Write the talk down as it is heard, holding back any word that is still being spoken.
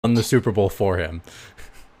won the Super Bowl for him.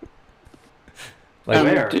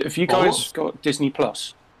 Like, have you guys got Disney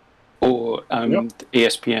Plus or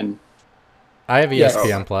ESPN? I have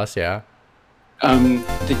ESPN Plus, yeah.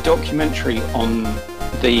 The documentary on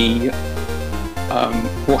the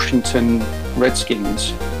Washington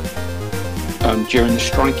Redskins during the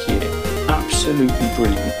strike year, absolutely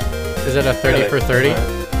brilliant. Is it a 30 for 30?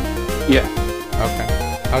 Yeah.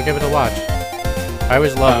 Okay. I'll give it a watch. I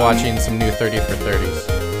always love watching some new 30 for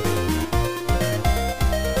 30s.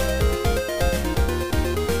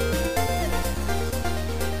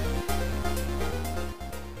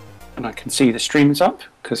 And I can see the stream is up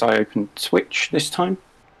because I opened Twitch this time.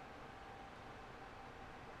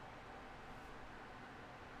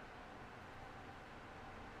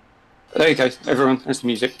 There you go, everyone. There's the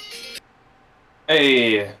music.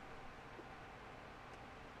 Hey.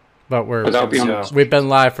 But we've been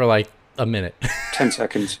live for like a minute. 10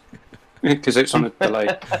 seconds. Because it's on a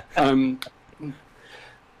delay.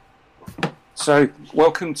 So,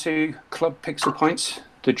 welcome to Club Pixel Pints.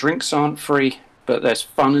 The drinks aren't free, but there's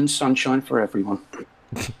fun and sunshine for everyone.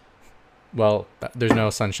 Well, there's no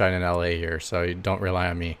sunshine in LA here, so you don't rely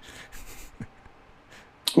on me.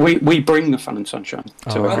 We bring the fun and sunshine to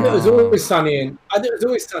everyone. I think it was always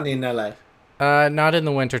sunny in LA. Not in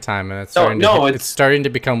the winter time, and it's starting to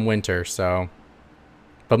become winter. So,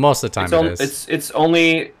 but most of the time it is. It's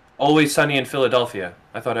only always sunny in Philadelphia.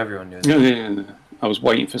 I thought everyone knew that. No. I was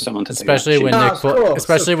waiting for someone to especially when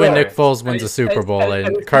Nick Foles wins a Super Bowl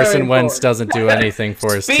and Carson Wentz doesn't do anything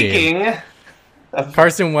for his team.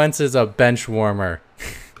 Carson Wentz is a bench warmer.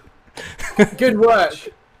 Good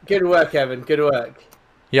work, Evan. Good work.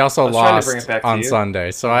 He also lost on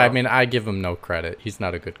Sunday, so I mean, I give him no credit. He's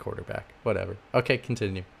not a good quarterback. Whatever. Okay,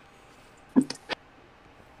 continue.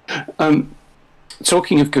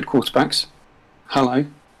 Talking of good quarterbacks, hello,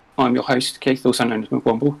 I'm your host, Keith, also known as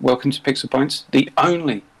McWomble. Welcome to Pixel Pints, the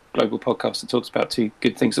only global podcast that talks about two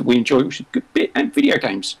good things that we enjoy, which is good beer and video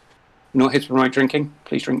games. Not here to promote drinking.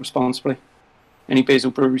 Please drink responsibly. Any beers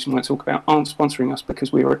or breweries we might talk about aren't sponsoring us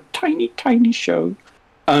because we are a tiny, tiny show.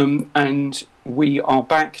 And we are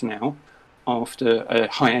back now after a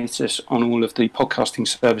hiatus on all of the podcasting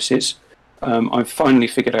services. I've finally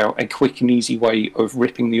figured out a quick and easy way of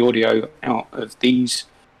ripping the audio out of these.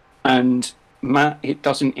 And Matt, it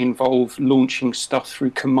doesn't involve launching stuff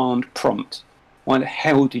through command prompt. Why the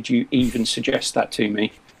hell did you even suggest that to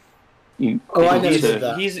me? I never did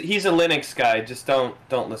that. He's a Linux guy. Just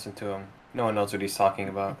don't listen to him. No one knows what he's talking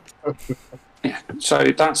about. Yeah. So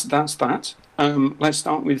that's that. Let's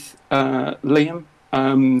start with Liam,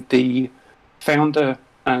 the founder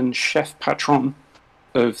and chef patron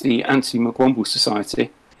of the Anti-McWomble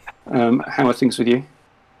Society. How are things with you?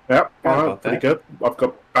 Yeah, pretty good. I've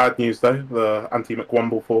got bad news though. The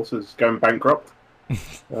Anti-McWomble force is going bankrupt.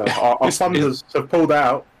 Our funders have pulled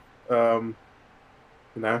out.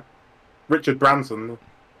 Richard Branson,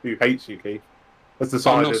 who hates you, Keith, has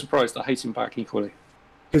decided. I'm not surprised. I hate him back equally.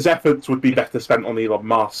 His efforts would be better spent on Elon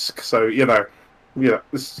Musk. So this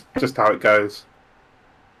is just how it goes.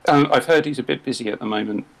 I've heard he's a bit busy at the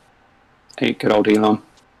moment. Hey, good old Elon.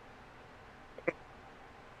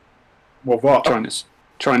 Well, what?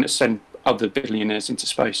 Trying to send other billionaires into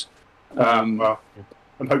space. And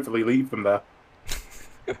hopefully leave them there.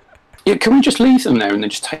 Yeah, can we just leave them there and then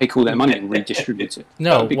just take all their money and redistribute it?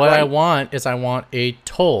 No, what I want is a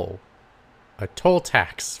toll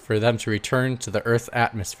tax for them to return to the Earth's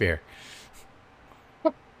atmosphere.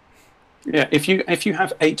 Yeah, if you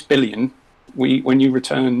have 8 billion, when you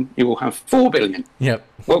return, you will have 4 billion. Yep.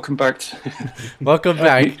 Welcome back. Welcome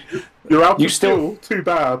back. You're out of fuel. Too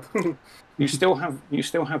bad. You still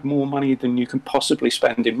have more money than you can possibly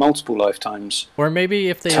spend in multiple lifetimes. Or maybe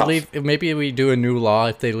if they leave, maybe we do a new law.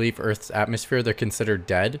 If they leave Earth's atmosphere, they're considered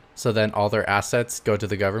dead. So then all their assets go to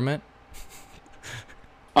the government.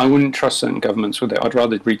 I wouldn't trust certain governments with it. I'd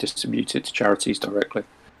rather redistribute it to charities directly.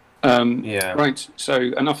 Yeah. Right. So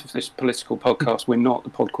enough of this political podcast. We're not the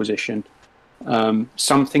Podquisition.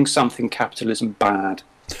 Something capitalism bad.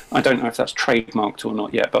 I don't know if that's trademarked or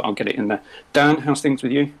not yet, but I'll get it in there. Dan, how's things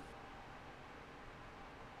with you?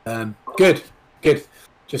 Good.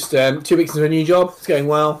 Just 2 weeks into a new job. It's going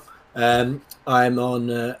well. I'm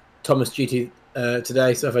on Thomas duty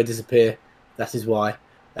today, so if I disappear, that is why.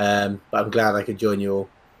 But I'm glad I could join you all.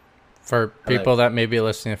 For people that may be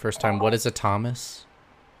listening the first time, what is a Thomas?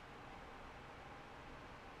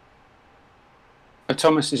 A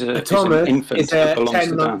Thomas is an infant is a that belongs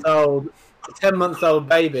to Dan. 10-month-old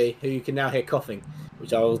baby who you can now hear coughing,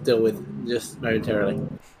 which I will deal with just momentarily.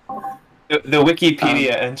 The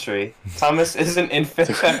Wikipedia entry. Thomas is an infant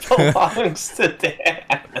that belongs to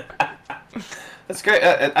Dan. That's great.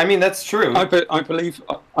 I mean, that's true. I believe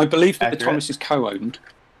that the Thomas is co-owned,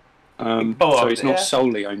 so it's not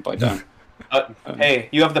solely owned by Dan. Hey,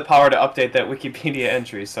 you have the power to update that Wikipedia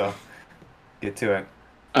entry, so get to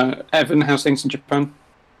it. Evan, how's things in Japan?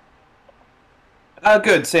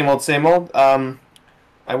 Good. Same old, same old.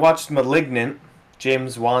 I watched *Malignant*,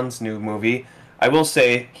 James Wan's new movie. I will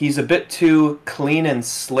say he's a bit too clean and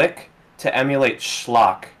slick to emulate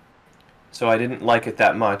schlock, so I didn't like it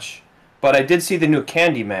that much. But I did see the new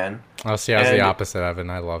Candyman. Oh, see, I was the opposite,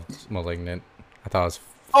 Evan. I loved *Malignant*. I thought it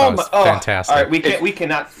was fantastic. All right,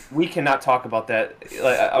 we cannot talk about that.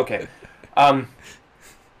 Okay.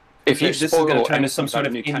 If you this is going to turn into some sort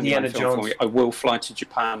of Indiana Jones, I will fly to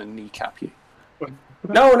Japan and kneecap you.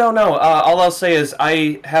 No. All I'll say is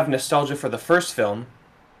I have nostalgia for the first film.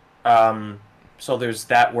 So there's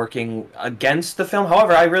that working against the film.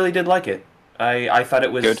 However, I really did like it. I thought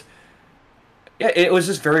it was good. Yeah, it was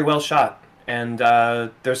just very well shot, and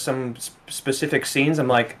there's some specific scenes. I'm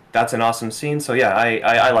like, that's an awesome scene. So yeah,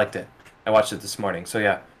 I liked it. I watched it this morning. So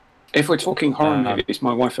yeah. If we're talking horror movies,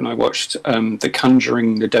 my wife and I watched The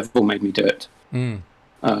Conjuring: The Devil Made Me Do It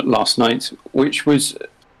last night, which was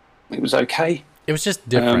okay. It was just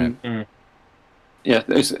different. Yeah,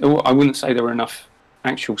 I wouldn't say there were enough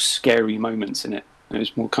actual scary moments in it. It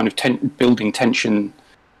was more kind of building tension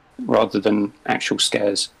rather than actual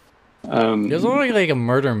scares. It was only like a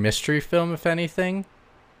murder mystery film, if anything.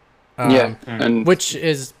 And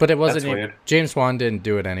but it wasn't. James Wan didn't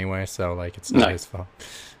do it anyway, so like it's not his fault.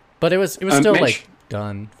 But it was still Mitch, like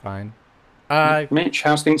done fine. Mitch,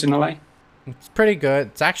 how's things in LA? It's pretty good.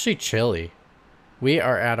 It's actually chilly. We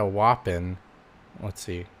are at a whopping. Let's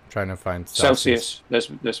see. I'm trying to find Celsius.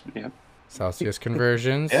 There's Celsius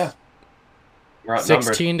conversions. Yeah.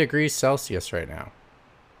 16 degrees Celsius right now.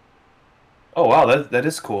 Oh wow, that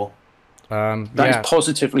is cool. That's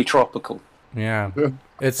positively tropical. Yeah.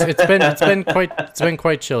 It's been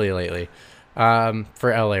quite chilly lately. For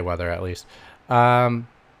LA weather at least.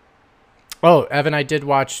 Evan, I did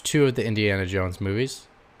watch 2 of the Indiana Jones movies.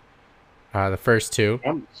 The first 2.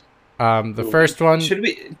 The first one. Should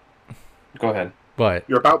we? Go ahead. What?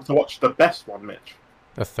 You're about to watch the best one, Mitch.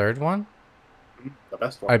 The third one? The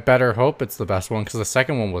best one. I better hope it's the best one because the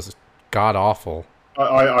second one was god awful.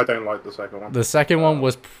 I don't like the second one. The second one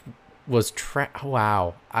was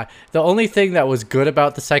wow. The only thing that was good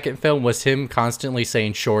about the second film was him constantly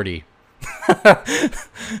saying "shorty."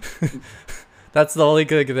 That's the only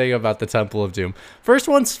good thing about the Temple of Doom. First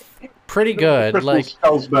one's pretty good.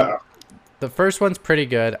 Better. The first one's pretty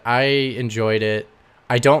good. I enjoyed it.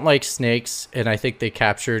 I don't like snakes, and I think they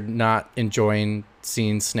captured not enjoying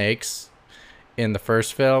seeing snakes in the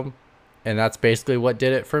first film, and that's basically what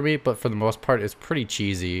did it for me. But for the most part, it's pretty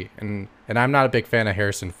cheesy, and I'm not a big fan of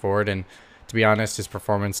Harrison Ford, and to be honest, his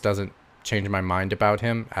performance doesn't change my mind about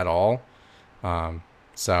him at all. Well,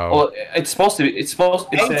 it's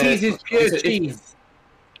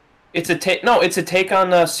a take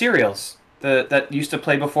on serials that used to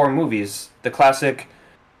play before movies. The classic,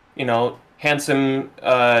 handsome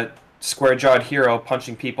square-jawed hero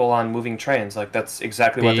punching people on moving trains. Like that's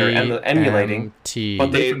exactly what they're emulating.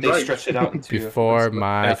 But they stretched it out into before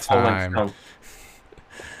my time.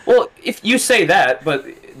 Well, if you say that, but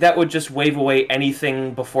that would just wave away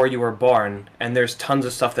anything before you were born, and there's tons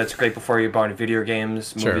of stuff that's great before you're born, video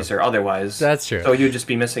games, movies, or otherwise. That's true. So you'd just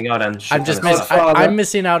be missing out on shit. I'm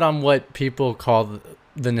missing out on what people call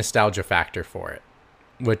the nostalgia factor for it,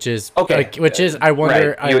 which is I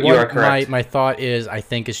wonder. Right. My thought is I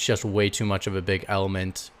think it's just way too much of a big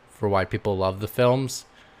element for why people love the films.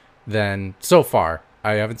 Then so far,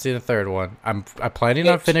 I haven't seen the third one. I'm planning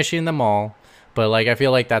on finishing them all. But I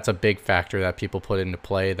feel like that's a big factor that people put into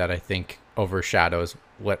play that I think overshadows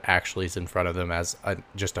what actually is in front of them as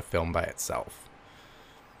just a film by itself.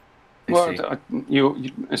 Well,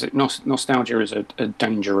 nostalgia is a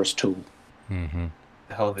dangerous tool. Mm-hmm.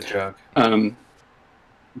 A hell of a drug. How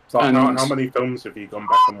many films have you gone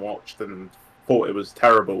back and watched and thought it was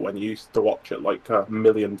terrible when you used to watch it like a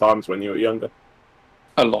million times when you were younger?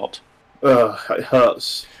 A lot. It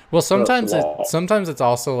hurts. Well, sometimes it's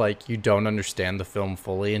also like you don't understand the film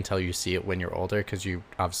fully until you see it when you're older because you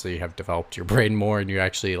obviously have developed your brain more and you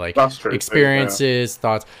actually experiences,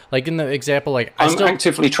 thoughts. Like in the example, I'm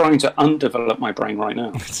actively trying to undevelop my brain right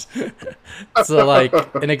now. So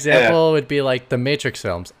an example would be like the Matrix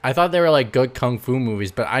films. I thought they were good kung fu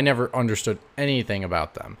movies, but I never understood anything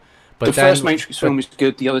about them. But the first Matrix film is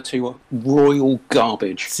good. The other two are royal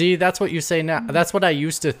garbage. See, that's what you say now. That's what I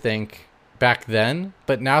used to think back then,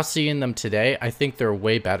 but now seeing them today, I think they're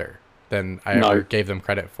way better than I ever gave them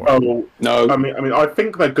credit for. Oh no! I mean, I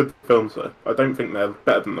think they're good films though. I don't think they're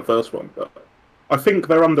better than the first one, but I think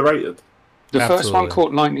they're underrated. The first one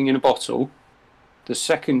caught lightning in a bottle. The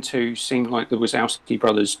second two seemed like the Wazowski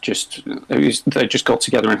brothers they just got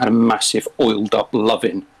together and had a massive oiled up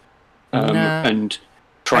loving, and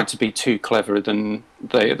tried to be too cleverer than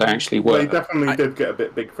they actually were. They definitely did get a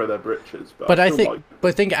bit big for their britches. But I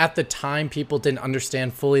think at the time people didn't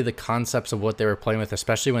understand fully the concepts of what they were playing with,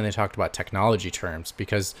 especially when they talked about technology terms,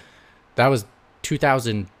 because that was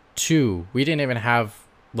 2002. We didn't even have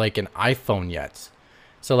like an iPhone yet.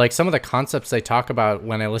 So like some of the concepts they talk about,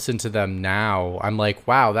 when I listen to them now, I'm like,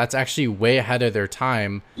 wow, that's actually way ahead of their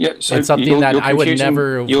time. Yeah, so it's something that I would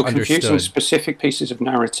never have You're understood. confusing specific pieces of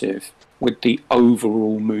narrative with the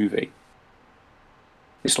overall movie.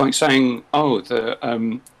 It's like saying, oh,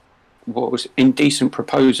 what was Indecent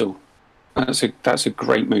Proposal? That's a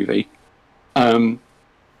great movie. But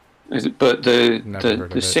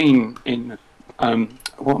the scene in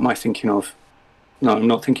what am I thinking of? No, I'm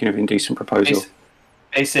not thinking of Indecent Proposal.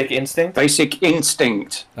 Basic Instinct? Basic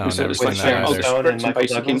Instinct. Oh, never seen that either.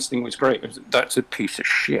 Basic Instinct was great. That's a piece of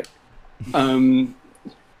shit. Top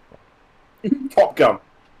Gun.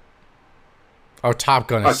 Oh, Top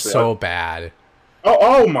Gun is so bad.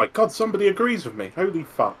 Oh my god, somebody agrees with me. Holy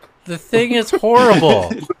fuck. The thing is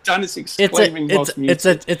horrible. Dennis exclaiming it's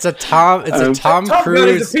a Tom Cruise. Top Gun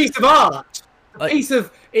is a piece of art. It's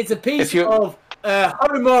a piece of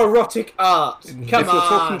homoerotic art. Come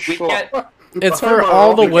on. It's for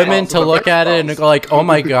all the women to look at it and go like, oh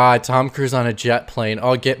my god, Tom Cruise on a jet plane.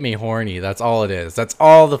 Oh, get me horny. That's all it is. That's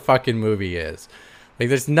all the fucking movie is. Like,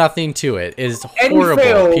 there's nothing to it. It is a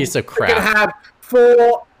horrible piece of crap. Can have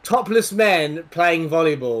 4 topless men playing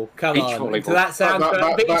volleyball. Come on. Volleyball. So that sounds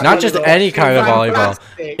not just any kind of volleyball.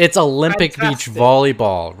 It's Olympic beach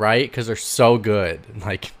volleyball, right? Because they're so good.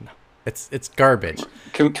 Like, it's garbage.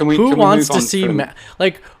 Who wants to see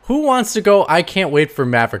who wants to go? I can't wait for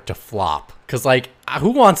Maverick to flop. Because like, who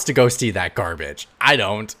wants to go see that garbage? I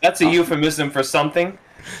don't. That's a euphemism for something.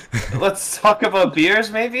 Let's talk about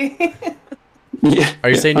beers, maybe. Yeah. Are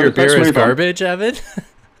you saying your beer is garbage, Evan?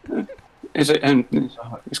 Is it?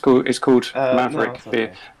 It's called Maverick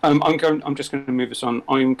beer. Okay. I'm just going to move us on.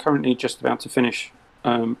 I'm currently just about to finish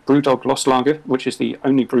BrewDog Lost Lager, which is the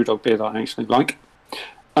only BrewDog beer that I actually like.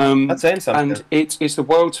 That's saying something. And it's the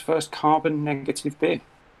world's first carbon negative beer.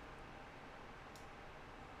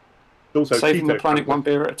 Also saving the planet one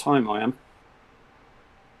beer at a time. I am.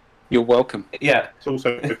 You're welcome. Yeah. It's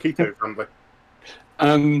also keto friendly.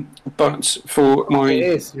 But for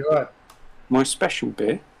you're right. My special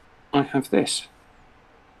beer, I have this.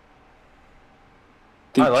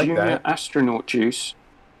 The Junior Astronaut Juice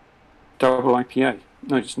Double IPA.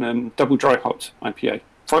 No, just double dry hopped IPA.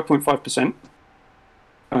 5.5%.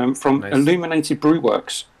 From Illuminated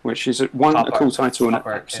Brewworks, which is a cool title and an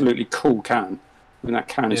absolutely cool can. I mean, that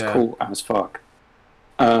can is cool as fuck.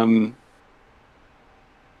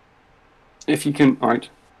 If you can, right,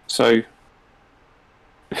 so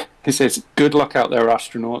it says, good luck out there,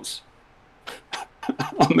 astronauts,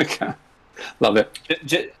 on the can. Love it.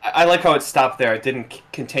 I like how it stopped there. It didn't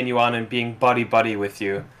continue on and being buddy with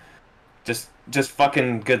you. Just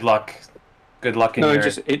fucking good luck. Good luck in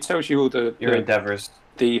it tells you all your endeavors.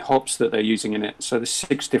 The hops that they're using in it. So there's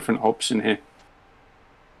 6 different hops in here.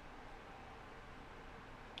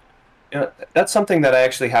 That's something that I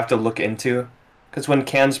actually have to look into, because when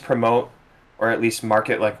cans promote, or at least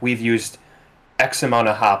market, like, we've used X amount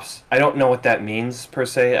of hops, I don't know what that means per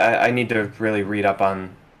se. I need to really read up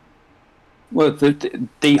on. Well,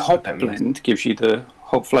 the hop blend gives you the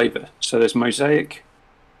hop flavor. So there's Mosaic,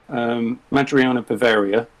 Madriana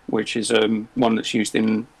Bavaria, which is one that's used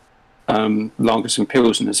in lagers and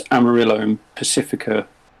pilsners, Amarillo and Pacifica,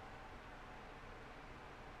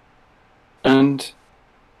 and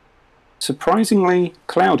surprisingly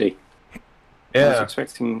cloudy. I was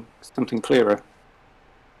expecting something clearer.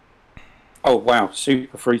 Oh wow,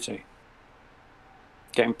 super fruity.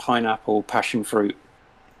 Getting pineapple, passion fruit.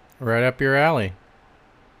 Right up your alley.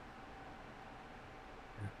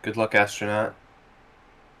 Good luck, astronaut.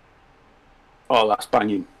 Oh, that's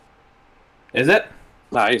banging. Is it?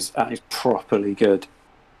 That is properly good.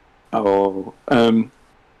 Oh,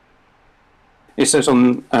 it says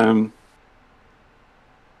on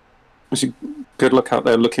it's a good luck out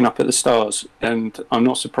there looking up at the stars, and I'm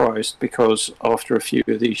not surprised, because after a few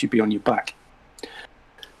of these you'd be on your back.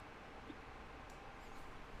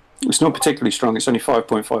 It's not particularly strong, it's only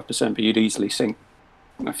 5.5%, but you'd easily sink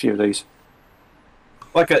a few of these.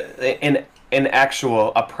 Like an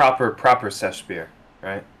actual proper sesh beer,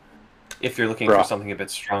 right? If you're looking for something a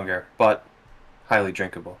bit stronger, but highly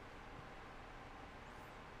drinkable.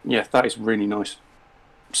 Yeah, that is really nice.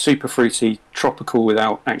 Super fruity, tropical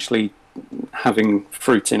without actually having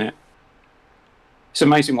fruit in it. It's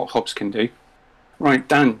amazing what hops can do. Right,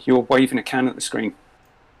 Dan, you're waving a can at the screen.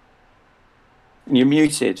 And you're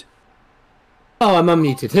muted. Oh, I'm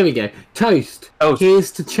unmuted. Here we go. Toast. Oh,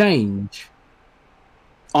 here's to change.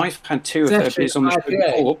 I've had 2 of their beers on the show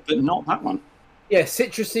before, but not that one. Yeah,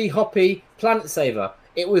 citrusy, hoppy, Planet Saver.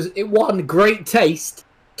 It won Great Taste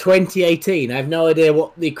 2018. I have no idea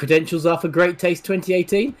what the credentials are for Great Taste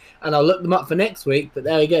 2018, and I'll look them up for next week. But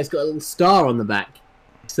there we go. It's got a little star on the back.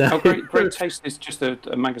 So Great Taste is just a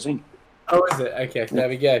magazine. Oh, is it? Okay, there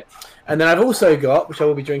we go. And then I've also got, which I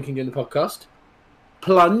will be drinking during the podcast,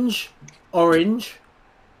 Plunge Orange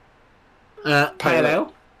Pale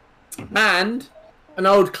Ale, and an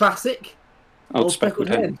old classic, Old Speckled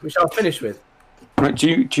Hen, which I'll finish with. Right?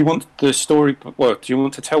 Do you want the story? Well, do you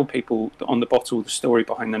want to tell people on the bottle the story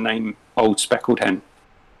behind the name Old Speckled Hen?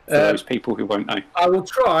 For those people who won't know. I will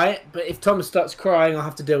try, but if Thomas starts crying, I'll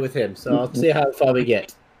have to deal with him. So I'll see how far we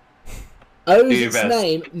get. Owes its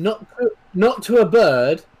name not to a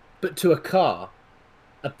bird, but to a car.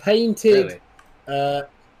 A painted,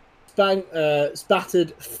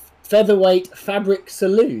 spattered featherweight fabric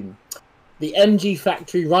saloon. The MG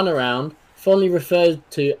Factory runaround, fondly referred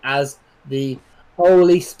to as the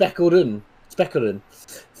Holy Speckled Un.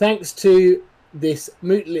 Thanks to this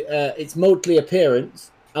its motley appearance,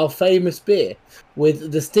 our famous beer, with a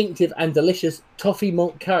distinctive and delicious toffee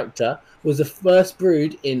malt character, was the first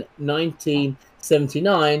brewed in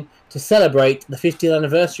 1979 to celebrate the 50th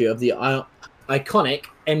anniversary of the iconic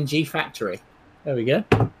MG Factory. There we go.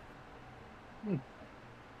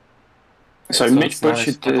 So Mitch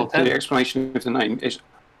butchered the explanation of the name. Is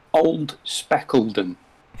Old Speckledon,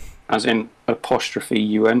 as in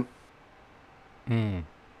 'UN.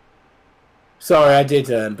 Sorry, I did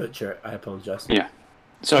butcher it. I apologise. Yeah.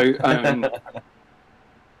 So,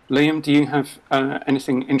 Liam, do you have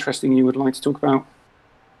anything interesting you would like to talk about?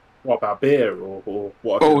 What about beer or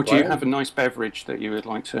what? Or do you have a nice beverage that you would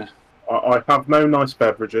like to? I have no nice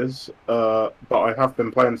beverages, but I have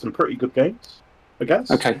been playing some pretty good games, I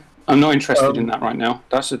guess. Okay. I'm not interested in that right now.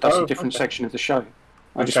 That's a different section of the show.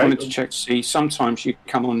 I just wanted to check to see. Sometimes you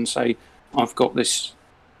come on and say, "I've got this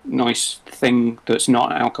nice thing that's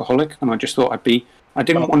not alcoholic," and I just thought I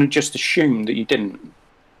didn't want to just assume that you didn't.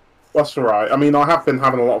 That's all right. I mean, I have been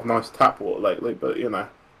having a lot of nice tap water lately, but you know,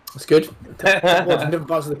 it's good. Tap water in different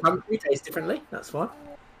parts of the country taste differently. That's fine.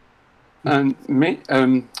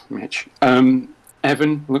 Mitch,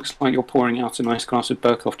 Evan, looks like you're pouring out a nice glass of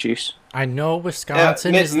Birkhoff juice. I know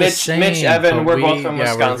Wisconsin is the same. Mitch, Evan, we're both from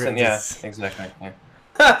Wisconsin. Yeah, exactly. Yeah.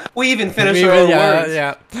 We even finished our own words.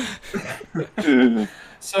 Yeah.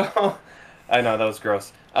 So, I know that was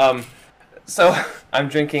gross. So I'm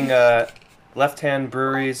drinking Left Hand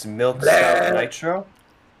Brewery's Milk Stout Nitro.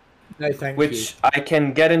 No, thank you. Which I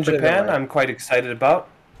can get in Japan. I'm quite excited about.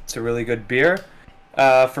 It's a really good beer.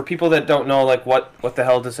 For people that don't know, like what the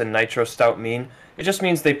hell does a nitro stout mean? It just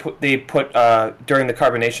means they put during the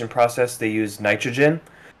carbonation process they use nitrogen,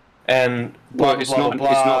 and it's not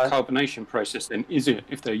a carbonation process then, is it?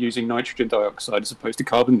 If they're using nitrogen dioxide as opposed to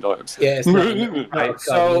carbon dioxide. Yeah, it's not a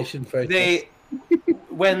carbonation process.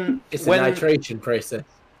 It's a nitration process.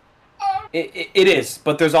 It is,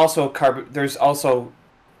 but there's also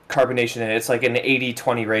carbonation in it. It's like an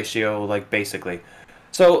 80-20 ratio, like basically.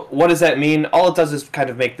 So what does that mean? All it does is kind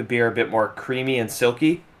of make the beer a bit more creamy and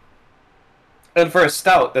silky. And for a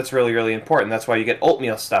stout, that's really, really important. That's why you get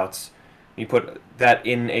oatmeal stouts. You put that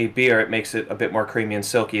in a beer, it makes it a bit more creamy and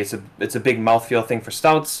silky. It's a big mouthfeel thing for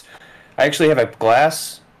stouts. I actually have a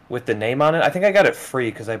glass with the name on it. I think I got it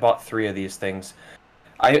free because I bought 3 of these things.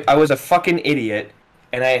 I was a fucking idiot,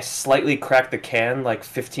 and I slightly cracked the can like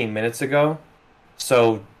 15 minutes ago.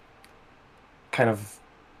 So, kind of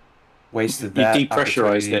wasted that. You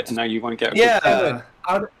depressurized it, and now you won't get.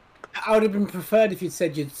 I would have been preferred if you'd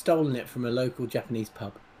said you'd stolen it from a local Japanese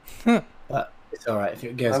pub. But it's all right if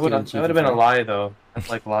it goes. That would have been a lie, though. That's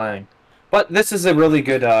like lying. But this is a really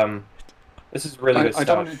good. This is really good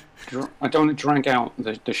stuff. I don't want to drag out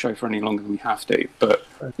the show for any longer than we have to. But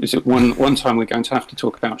is it one time we're going to have to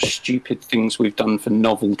talk about stupid things we've done for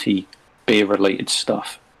novelty beer-related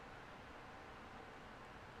stuff?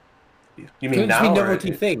 You mean now? Be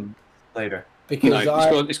novelty thing later.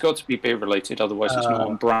 Because it's got to be beer related, otherwise it's not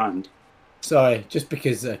on brand. Sorry, just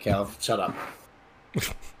because. Okay, I'll shut up.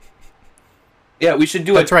 Yeah, we should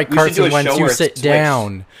do That's right, Carson Wentz, you sit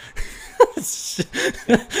down.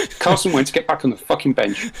 Carson Wentz, get back on the fucking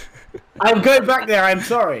bench. I'm going back there, I'm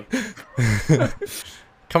sorry.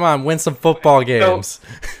 Come on, win some football games.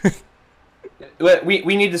 So,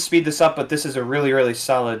 we need to speed this up, but this is a really, really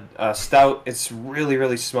solid stout. It's really,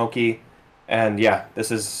 really smoky. And yeah,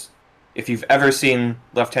 this is if you've ever seen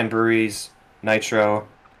Left Hand Brewery's Nitro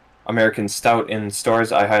American Stout in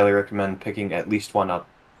stores, I highly recommend picking at least one up.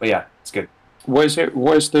 But yeah, it's good. Where's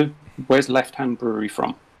Left Hand Brewery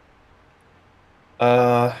from?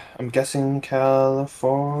 I'm guessing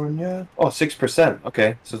California. Oh, 6%.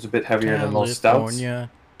 Okay, so it's a bit heavier than most stouts.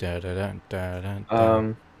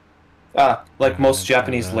 Like most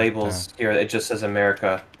Japanese labels here, it just says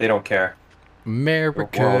America. They don't care.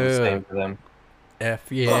 America. We're all the same for them.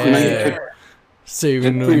 F yeah.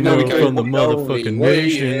 Saving the love from the motherfucking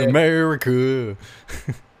nation, America.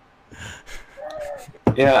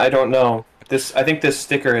 Yeah, I don't know. I think this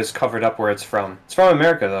sticker is covered up where it's from. It's from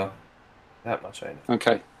America, though. That much I know.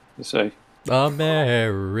 Okay, so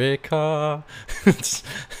America.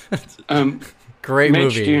 Great Mitch,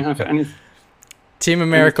 movie. Do you have any? Team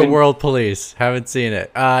America World Police. Haven't seen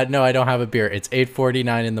it. No, I don't have a beer. It's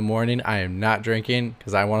 8:49 in the morning. I am not drinking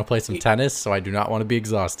because I want to play some tennis, so I do not want to be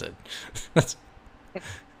exhausted.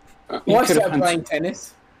 Why start playing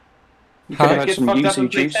tennis? You get fucked up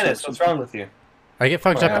and play tennis. What's wrong with you? I get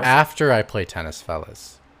fucked up after I play tennis,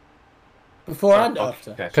 fellas. Before and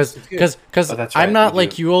after. Because right, I'm not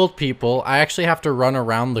like you old people. I actually have to run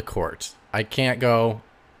around the court. I can't go...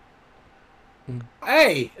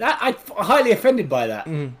 Hey, I'm highly offended by that.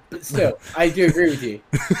 But still, I do agree with you.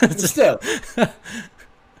 But still.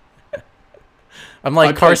 I'm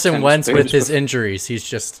like Carson Wentz with his injuries. He's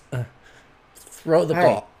just... throw the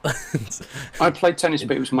ball. I played tennis,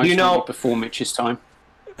 but it was mostly before Mitch's time.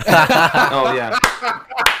 Oh, yeah.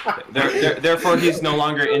 Therefore, he's no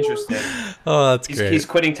longer interested. Oh, that's great. He's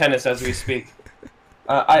quitting tennis as we speak.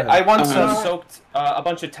 I once soaked a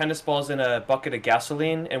bunch of tennis balls in a bucket of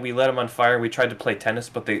gasoline, and we lit them on fire. We tried to play tennis,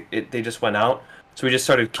 but they just went out. So we just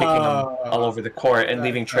started kicking them all over the court and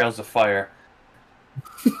leaving trails of fire.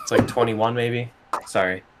 It's like 21, maybe.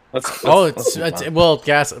 Sorry. My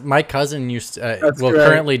cousin used to,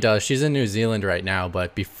 currently does. She's in New Zealand right now,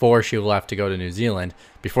 but before she left to go to New Zealand,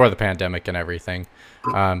 before the pandemic and everything,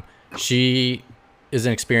 she is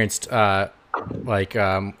an experienced, I don't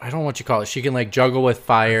know what you call it. She can like juggle with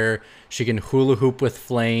fire. She can hula hoop with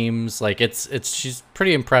flames. Like she's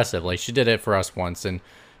pretty impressive. Like she did it for us once, and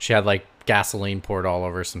she had like gasoline poured all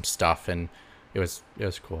over some stuff, and it was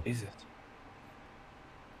cool. Jesus.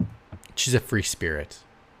 She's a free spirit.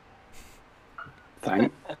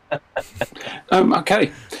 Thanks.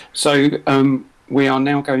 Okay, so we are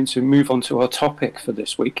now going to move on to our topic for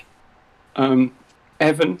this week.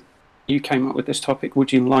 Evan, you came up with this topic.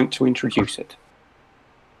 Would you like to introduce it?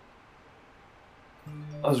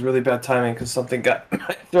 That was really bad timing because something got in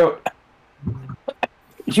my throat.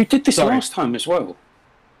 You did this last time as well.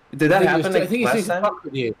 Did that happen last time?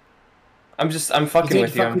 With you. I'm fucking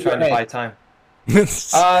with you. I'm trying to buy time.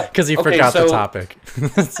 Because he forgot the topic.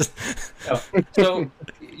 So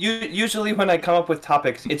usually when I come up with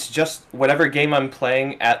topics, it's just whatever game I'm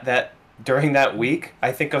playing during that week.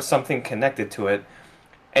 I think of something connected to it,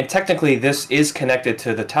 and technically this is connected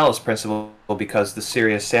to the Talos Principle because the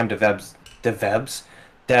Serious Sam devs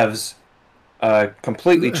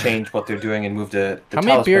completely changed what they're doing and moved to the How Talos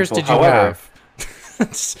many beers Principle. did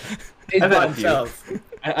you have?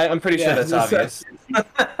 I'm pretty sure that's obvious.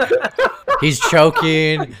 He's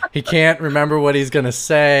choking. He can't remember what he's going to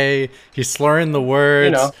say. He's slurring the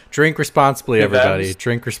words. Drink responsibly, everybody.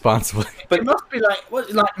 Drink responsibly. But it must be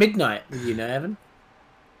like midnight, Evan?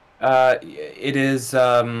 It is,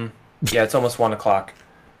 it's almost 1 o'clock.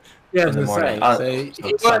 Yeah, in the morning.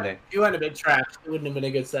 Sunday. You went a bit trash. It wouldn't have been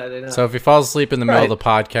a good Saturday night. So if he falls asleep in the middle of the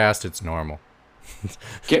podcast, it's normal.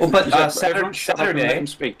 Saturday. Let him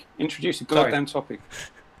speak. Introduce a goddamn topic.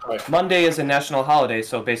 Monday is a national holiday,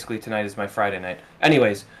 so basically tonight is my Friday night.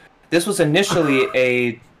 Anyways, this was initially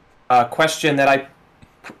a question that I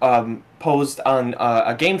posed on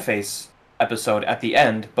a Game Face episode at the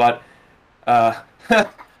end, but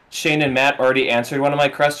Shane and Matt already answered one of my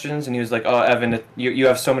questions, and he was like, "Oh, Evan, you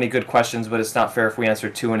have so many good questions, but it's not fair if we answer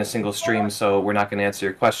 2 in a single stream, so we're not going to answer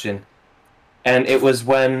your question." And it was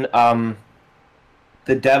when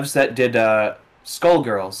the devs that did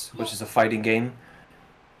Skullgirls, which is a fighting game,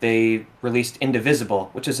 they released Indivisible,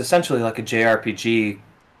 which is essentially like a JRPG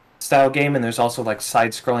style game, and there's also like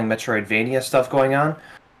side-scrolling Metroidvania stuff going on.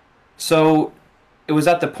 So it was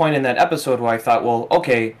at the point in that episode where I thought, well,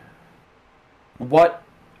 okay, what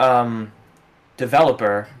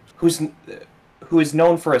developer who is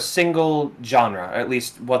known for a single genre, or at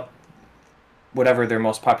least whatever their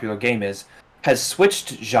most popular game is, has switched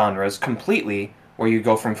genres completely, where you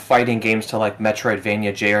go from fighting games to like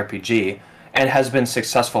Metroidvania JRPG, and has been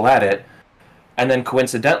successful at it. And then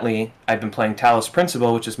coincidentally, I've been playing Talos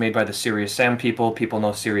Principle, which is made by the Serious Sam people. People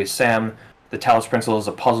know Serious Sam. The Talos Principle is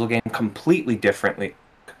a puzzle game completely differently.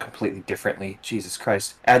 Jesus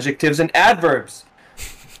Christ. Adjectives and adverbs.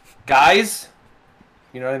 Guys,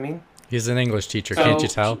 you know what I mean? He's an English teacher, can't you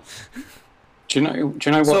tell? Do you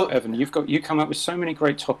know what, Evan? You come up with so many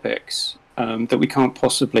great topics that we can't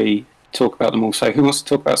possibly talk about them all. So who wants to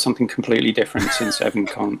talk about something completely different since Evan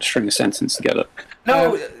can't string a sentence together?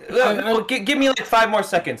 No, give me like 5 more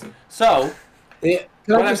seconds. So,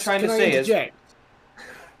 what I'm trying to say is...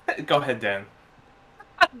 Go ahead, Dan.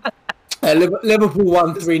 Liverpool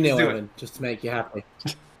won 3-0, Evan, just to make you happy.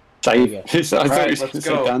 Save. I thought you were going to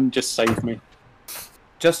say, Dan, just save me.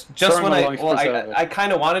 Just when I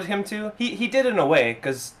kind of wanted him to. He did in a way,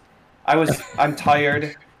 because I'm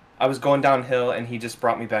tired. I was going downhill, and he just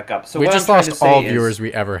brought me back up. So we just lost all viewers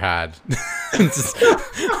we ever had.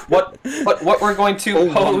 what we're going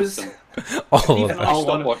to pose? All of them.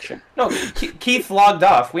 Stop watching. No, Keith logged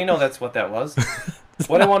off. We know that's what that was.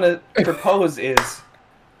 What I want to propose is,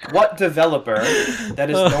 what developer that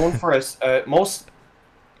is known for most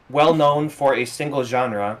well known for a single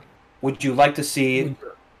genre would you like to see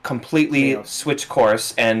completely switch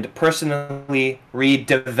course and personally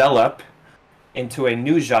redevelop into a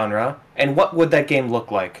new genre, and what would that game look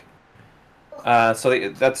like? So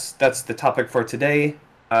that's the topic for today.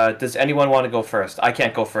 Does anyone want to go first? I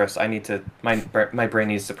can't go first. I need to. My brain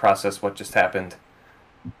needs to process what just happened.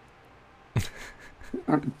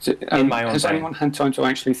 In my own has brain. anyone had time to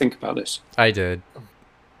actually think about this? I did.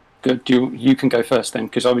 Good. You can go first then,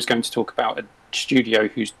 because I was going to talk about a studio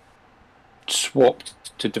who's swapped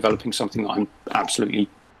to developing something that I'm absolutely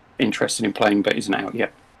interested in playing, but isn't out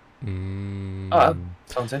yet.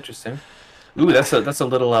 Sounds interesting. Ooh, that's a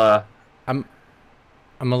little. I'm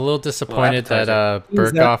a little disappointed that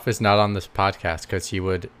Burkoff is not on this podcast, because he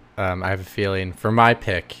would. I have a feeling for my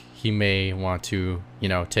pick, he may want to,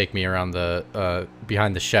 take me around the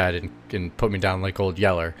behind the shed and put me down like Old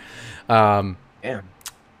Yeller. Damn.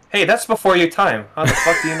 Hey, that's before your time. How the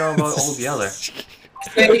fuck do you know about Old Yeller?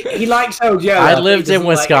 He likes Old Yeller. I lived in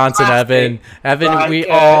Wisconsin, Evan. We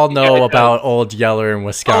all know about Old Yeller in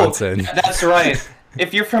Wisconsin. Oh, that's right.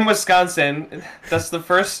 If you're from Wisconsin, that's the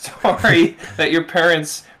first story that your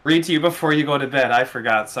parents read to you before you go to bed. I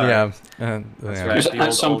forgot. Sorry. Yeah. Right,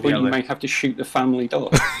 at some point, you may have to shoot the family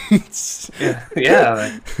dog.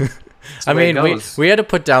 Yeah. I mean, we had to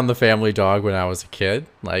put down the family dog when I was a kid.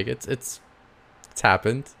 Like it's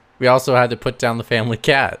happened. We also had to put down the family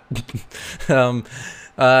cat.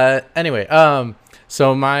 Anyway,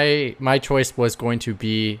 so my choice was going to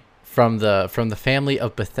be from the family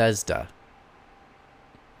of Bethesda.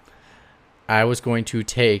 I was going to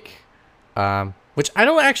take, which I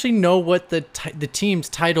don't actually know what the team's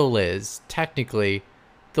title is technically.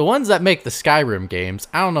 The ones that make the Skyrim games,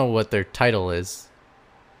 I don't know what their title is.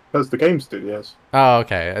 That's the game studios. Oh,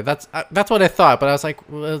 okay. That's what I thought, but I was like,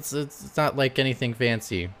 well, it's not like anything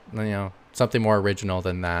fancy, something more original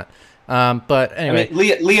than that. But anyway, I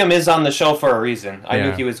mean, Liam is on the show for a reason. I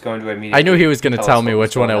knew he was going to immediately. I knew he was going to tell me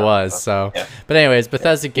which one it was. So, yeah. But anyways,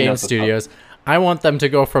 Bethesda Game Studios. I want them to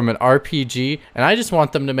go from an RPG, and I just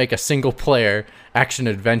want them to make a single-player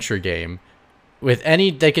action-adventure game.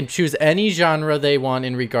 They can choose any genre they want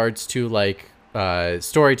in regards to like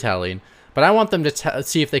storytelling. But I want them to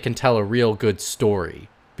see if they can tell a real good story,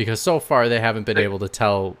 because so far they haven't been able to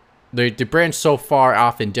tell. They branch so far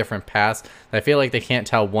off in different paths that I feel like they can't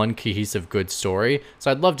tell one cohesive good story.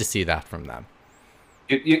 So I'd love to see that from them.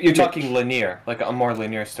 You're talking linear, like a more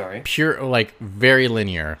linear story. Pure, like very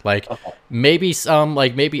linear. Like maybe some,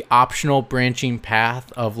 like maybe optional branching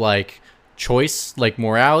path of like choice, like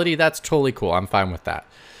morality. That's totally cool. I'm fine with that.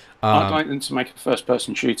 I'd like them to make a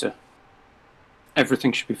first-person shooter.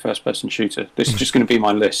 Everything should be first-person shooter. This is just going to be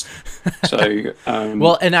my list. So,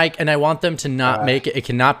 well, and I want them to not make it. It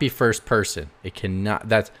cannot be first person. It cannot.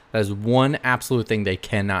 That is one absolute thing they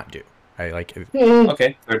cannot do.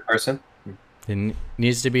 Okay, third person. It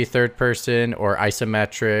needs to be third person or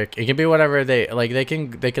isometric. It can be whatever they like. They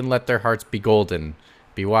can let their hearts be golden,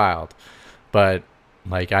 be wild, but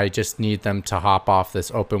like I just need them to hop off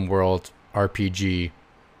this open world RPG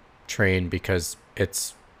train because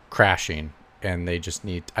it's crashing. And they just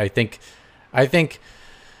need. I think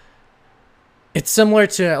it's similar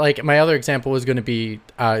to like my other example was going to be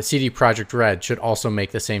CD Projekt Red should also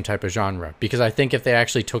make the same type of genre, because I think if they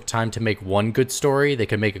actually took time to make one good story, they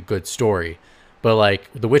could make a good story. But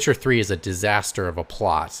like The Witcher 3 is a disaster of a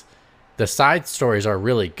plot. The side stories are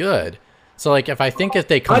really good. So like if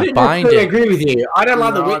they combined it, I agree with you. I don't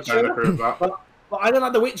like The Witcher. I don't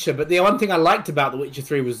like The Witcher, but the one thing I liked about The Witcher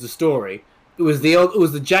 3 was the story. It was the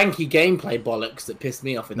janky gameplay bollocks that pissed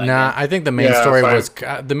me off in that game. I think the main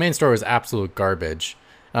story was absolute garbage.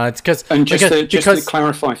 It's because just to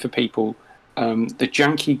clarify for people, the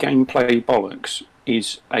janky gameplay bollocks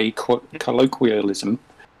is a colloquialism.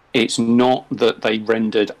 It's not that they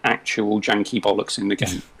rendered actual janky bollocks in the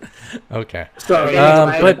game. Okay. Sorry,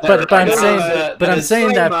 but I'm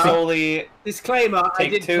saying that disclaimer. I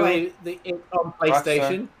did play it on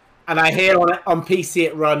PlayStation, and I hear on PC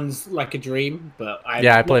it runs like a dream. But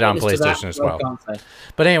I played on PlayStation as well.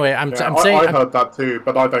 But anyway, I'm saying I heard that too,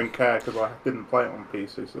 but I don't care because I didn't play it on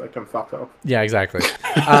PC, so they can fuck off. Yeah, exactly.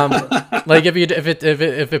 Like if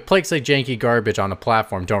it plays like janky garbage on a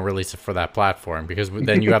platform, don't release it for that platform because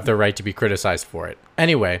then you have the right to be criticized for it.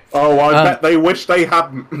 Anyway. Oh, I bet they wish they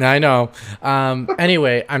hadn't. I know.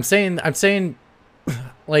 Anyway, I'm saying,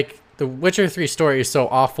 like, the Witcher 3 story is so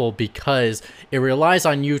awful because it relies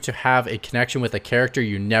on you to have a connection with a character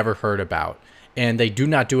you never heard about. And they do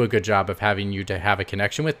not do a good job of having you to have a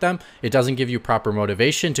connection with them. It doesn't give you proper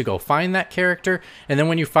motivation to go find that character. And then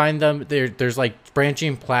when you find them, there's like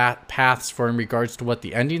branching paths for in regards to what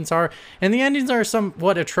the endings are. And the endings are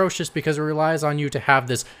somewhat atrocious because it relies on you to have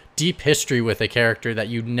this deep history with a character that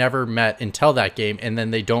you never met until that game. And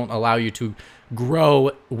then they don't allow you to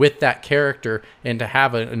grow with that character and to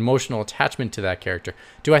have an emotional attachment to that character.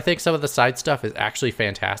 Do I think some of the side stuff is actually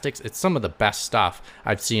fantastic? It's some of the best stuff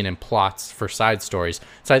I've seen in plots for side stories.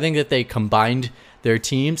 So I think that they combined their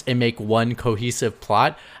teams and make one cohesive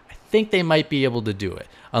plot. I think they might be able to do it.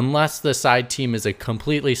 Unless the side team is a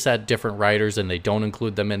completely set different writers and they don't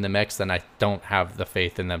include them in the mix, then I don't have the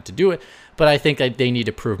faith in them to do it. But I think that they need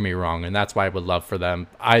to prove me wrong, and that's why I would love for them,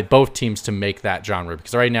 both teams, to make that genre.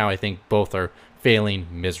 Because right now I think both are failing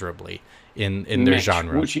miserably in their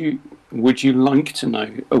genre. Would you like to know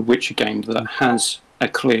a Witcher game that has a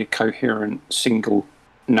clear, coherent, single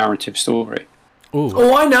narrative story? Ooh.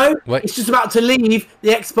 Oh, I know. What? It's just about to leave the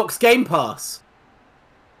Xbox Game Pass.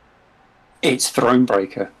 It's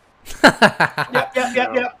Thronebreaker.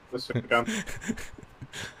 Yep.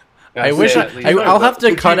 I wish I'll have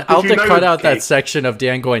to cut out that section of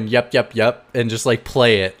Dan going yep and just like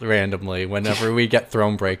play it randomly whenever we get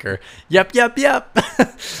Thronebreaker. Yep.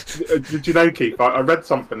 Did you know, Keith? I read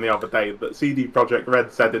something the other day that CD Projekt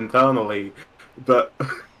Red said internally that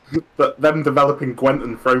them developing Gwent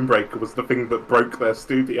and Thronebreaker was the thing that broke their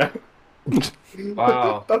studio.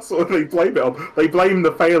 Wow. That's what they blame it on. They blame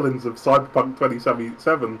the failings of Cyberpunk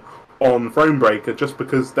 2077 on Thronebreaker just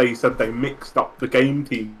because they said they mixed up the game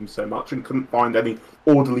team so much and couldn't find any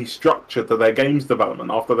orderly structure to their games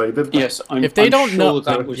development after they did that. Yes, I'm don't know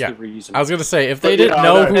that was the reason. I was going to say, if they didn't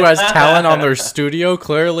know who has talent on their studio,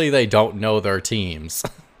 clearly they don't know their teams.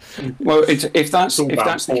 Well, if that's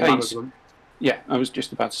the case, yeah, I was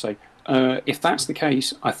just about to say, if that's the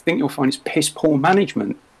case, I think you'll find it's piss poor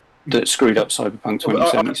management that screwed up Cyberpunk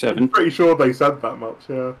 2077. I'm pretty sure they said that much,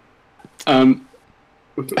 yeah.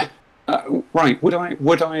 Right,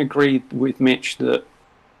 would I agree with Mitch that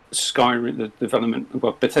Skyrim, the development,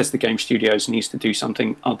 Bethesda Game Studios needs to do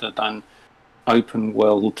something other than open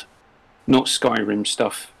world, not Skyrim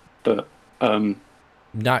stuff, but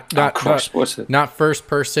not first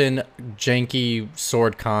person janky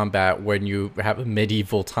sword combat when you have a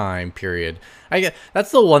medieval time period.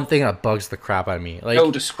 That's the one thing that bugs the crap out of me. Like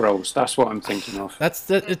Elder Scrolls, that's what I'm thinking of.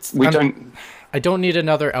 I don't need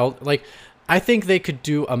another I think they could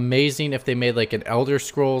do amazing if they made like an Elder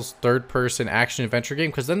Scrolls third-person action-adventure game,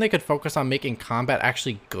 because then they could focus on making combat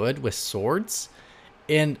actually good with swords.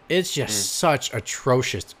 And it's just such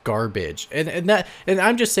atrocious garbage. And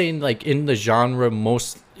I'm just saying, like, in the genre,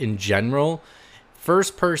 most in general,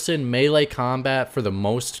 first-person melee combat for the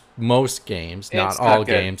most games, not all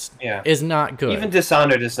games, is not good. Even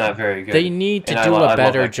Dishonored is not very good. They need to do a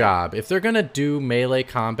better job. If they're going to do melee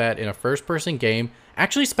combat in a first-person game,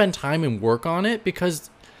 actually spend time and work on it, because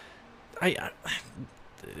the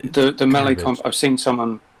melee combat, I've seen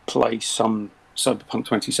someone play some Cyberpunk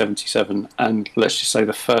 2077, and let's just say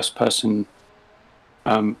the first person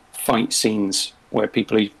fight scenes where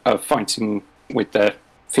people are fighting with their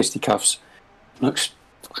fisticuffs looks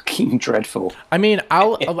fucking dreadful. I mean, I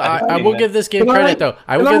will give this game credit though.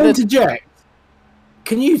 Interject?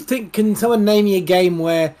 Can someone name me a game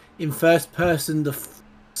where in first person the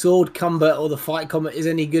sword combat or the fight combat is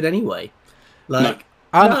any good anyway? Like,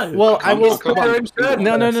 no. Well, I will.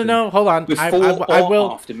 No. Hold on. I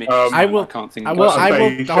will. Can't think. Hold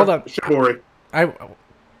on. Chivalry.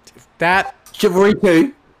 Chivalry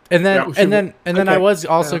 2. And then I was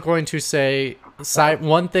also going to say,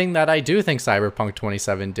 one thing that I do think Cyberpunk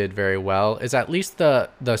 27 did very well is at least the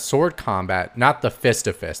sword combat, not the fist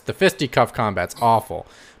to fist. The fisticuff combat's awful,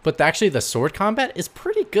 but actually the sword combat is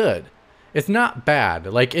pretty good. It's not bad.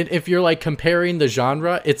 Like if you're like comparing the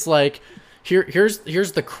genre, it's like here's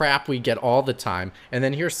the crap we get all the time, and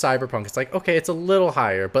then here's Cyberpunk. It's like, okay, it's a little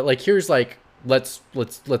higher, but like here's like let's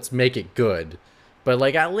make it good. But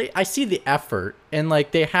like I see the effort, and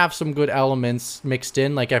like they have some good elements mixed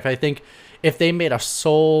in. Like I think if they made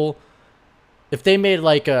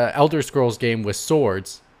like a Elder Scrolls game with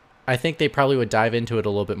swords, I think they probably would dive into it a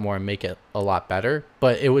little bit more and make it a lot better.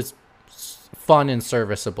 But it was fun and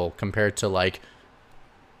serviceable compared to like,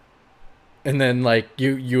 and then like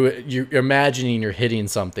you're imagining you're hitting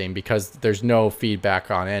something because there's no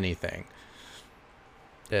feedback on anything.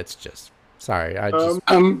 It's just sorry. I just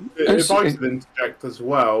if I could interject as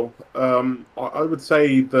well, I would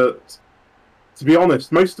say that, to be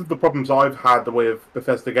honest, most of the problems I've had with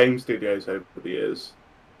Bethesda Game Studios over the years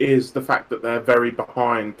is the fact that they're very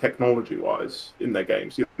behind technology-wise in their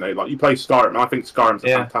games. You know, like you play Skyrim, and I think Skyrim's a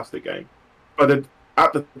fantastic game, but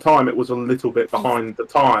at the time it was a little bit behind the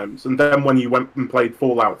times. And then when you went and played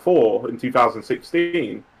Fallout 4 in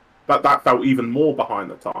 2016, that felt even more behind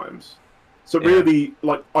the times. So really,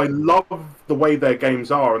 like, I love the way their games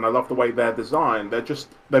are, and I love the way they're designed.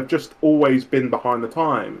 They've just always been behind the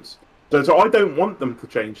times. So I don't want them to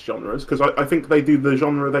change genres, because I think they do the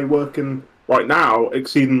genre they work in right now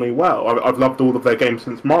exceedingly well. I've loved all of their games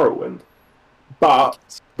since Morrowind. But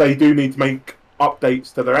they do need to make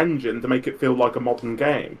updates to their engine to make it feel like a modern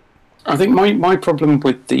game. I think my problem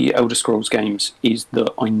with the Elder Scrolls games is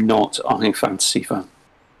that I'm not a high fantasy fan.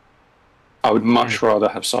 I would much rather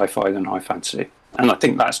have sci-fi than high fantasy. And I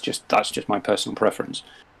think that's just my personal preference,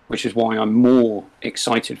 which is why I'm more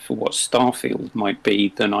excited for what Starfield might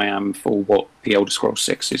be than I am for what the Elder Scrolls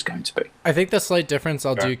 6 is going to be. I think the slight difference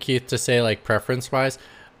I'll do, Keith, to say like preference-wise,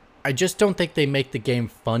 I just don't think they make the game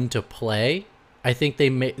fun to play. I think they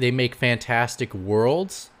make fantastic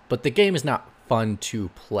worlds, but the game is not fun to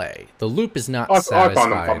play. The loop is not satisfying. I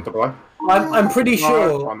find them fun to play. I'm pretty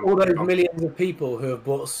sure all those millions of people who have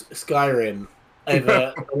bought Skyrim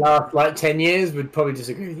over the last like 10 years would probably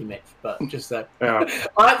disagree with you, Mitch. But just that.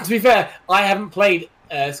 To be fair, I haven't played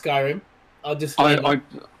Skyrim. I'll just say,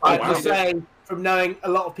 just saying from knowing a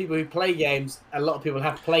lot of people who play games, a lot of people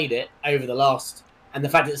have played it over the last, and the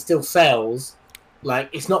fact that it still sells. Like,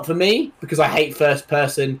 it's not for me because I hate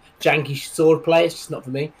first-person janky sword play. It's just not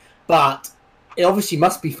for me. But it obviously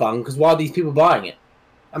must be fun because why are these people buying it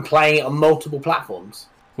and playing it on multiple platforms?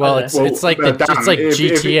 Well, it's like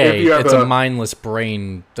GTA. It's a mindless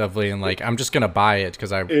brain, definitely, and like I'm just gonna buy it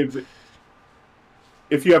because I.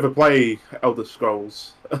 If you ever play Elder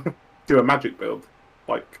Scrolls, do a magic build.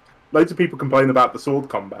 Like loads of people complain about the sword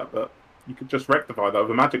combat, but you could just rectify that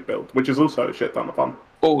with a magic build, which is also a shit ton of fun.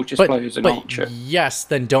 Or just play as an archer. Yes,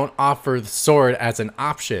 then don't offer the sword as an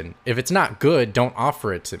option. If it's not good, don't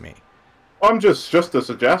offer it to me. I'm just a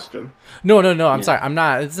suggestion. No. I'm sorry. I'm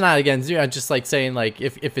not. It's not against you. I'm just like saying like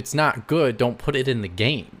if it's not good, don't put it in the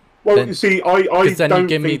game. Well, then, you see, I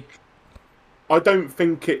don't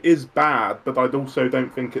think it is bad, but I also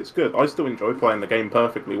don't think it's good. I still enjoy playing the game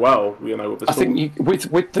perfectly well. You know, with the sword. I think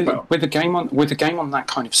with a game on that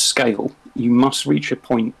kind of scale, you must reach a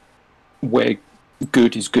point where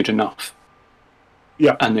good is good enough.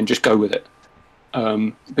 Yeah, and then just go with it.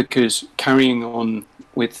 Because carrying on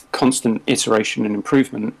with constant iteration and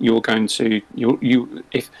improvement,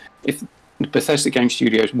 if Bethesda Game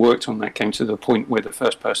Studios worked on that game to the point where the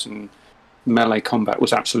first-person melee combat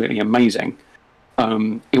was absolutely amazing,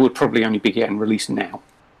 it would probably only be getting released now.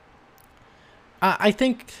 I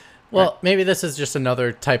think, maybe this is just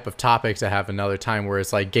another type of topic to have another time where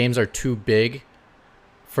it's like games are too big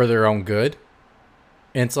for their own good.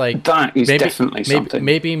 And it's like that is definitely something.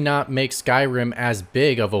 Maybe not make Skyrim as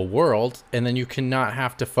big of a world, and then you cannot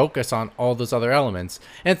have to focus on all those other elements.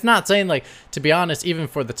 And it's not saying like, to be honest, even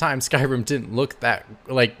for the time, Skyrim didn't look that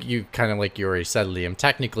like you already said, Liam.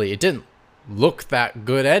 Technically, it didn't look that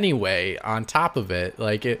good anyway. On top of it,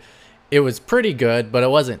 like it was pretty good, but it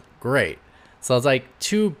wasn't great. So it's like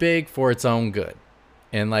too big for its own good,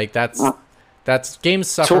 and like that's games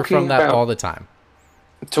suffer from that all the time.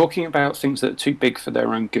 Talking about things that are too big for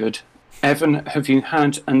their own good, Evan, have you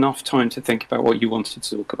had enough time to think about what you wanted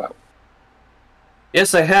to talk about?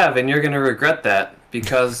 Yes, I have, and you're going to regret that,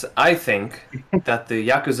 because I think that the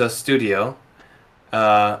Yakuza studio,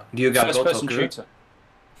 Ryuga First-person shooter.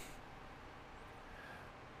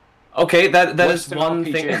 Okay, that is one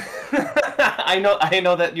thing. I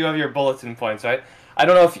know that you have your bulletin points, right? I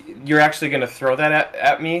don't know if you're actually going to throw that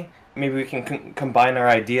at me. Maybe we can combine our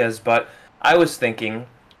ideas, but I was thinking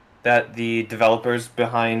that the developers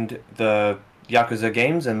behind the Yakuza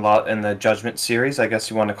games and the Judgment series, I guess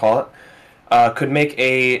you want to call it, could make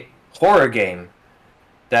a horror game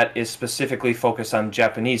that is specifically focused on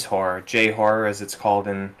Japanese horror, J-horror as it's called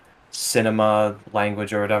in cinema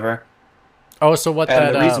language or whatever. Oh, so what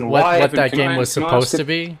that what that game was supposed to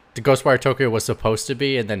be? The Ghostwire Tokyo was supposed to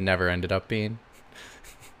be, and then never ended up being.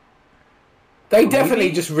 They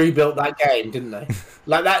definitely just rebuilt that game, didn't they?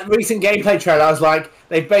 Like that recent gameplay trailer, I was like,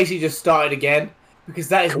 they've basically just started again because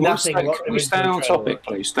that is nothing. Can we stay on topic,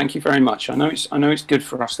 please? Thank you very much. I know it's good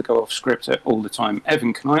for us to go off script all the time.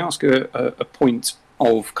 Evan, can I ask a point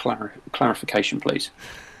of clarification, please?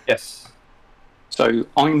 Yes. So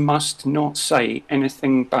I must not say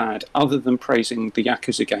anything bad other than praising the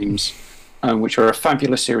Yakuza games, which are a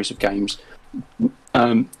fabulous series of games.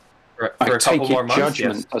 For I take it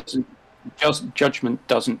Judgment Judgment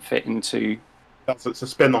doesn't fit into. It's a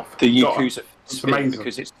spin-off. The Yakuza spin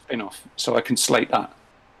because it's a spin-off, so I can slate that.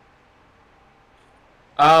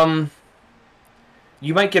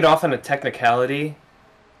 You might get off on a technicality,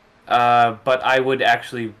 but I would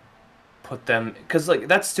actually put them because like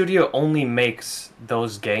that studio only makes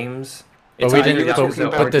those games. But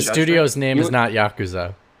but the studio's name is not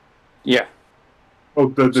Yakuza. Yeah. Oh,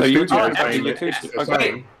 the studio.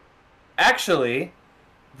 Actually,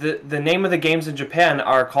 the name of the games in Japan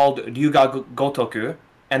are called Ryuga Gotoku,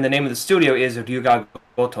 and the name of the studio is Ryuga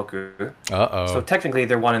Gotoku. So technically,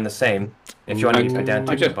 they're one and the same. If you want to be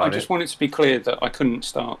pedantic about it. I just wanted to be clear that I couldn't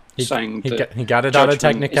start saying that he got it out of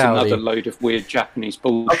technicality. Is another load of weird Japanese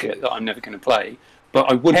bullshit that I'm never going to play.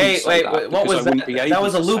 But I wouldn't say that what was I wouldn't be able that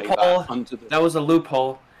was a to loophole. That was a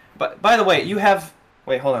loophole. But by the way, you have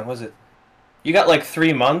hold on. Was it? You got like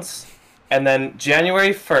 3 months, and then January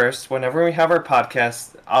 1st, whenever we have our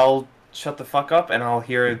podcast, I'll shut the fuck up and I'll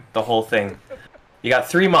hear the whole thing. You got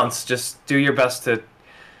 3 months. Just do your best to.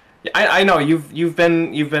 I know you've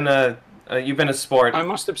been a sport. I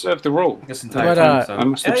must observe the rule this entire time. So. I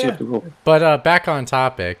must observe the rule. But back on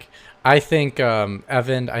topic, I think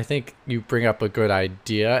Evan, I think you bring up a good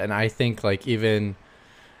idea, and I think like even,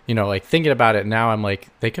 like thinking about it now, I'm like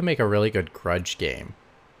they could make a really good Grudge game,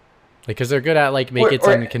 like because they're good at like making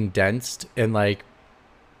something condensed and like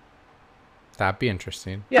that'd be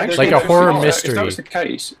interesting. Yeah, like a horror mystery. If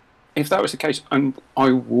that was the case,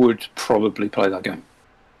 I would probably play that game.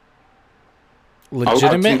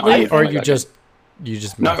 Legitimately, or you just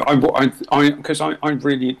no, because I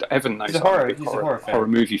really Evan knows I'm a big horror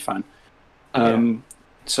movie fan.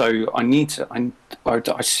 So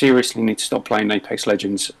I seriously need to stop playing Apex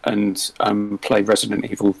Legends and play Resident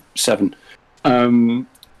Evil 7.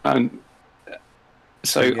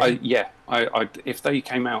 If they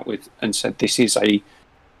came out with and said this is a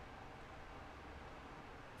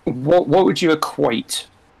what would you equate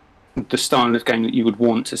the style of game that you would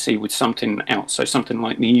want to see with something else? So something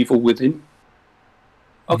like The Evil Within.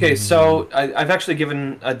 Okay, so I've actually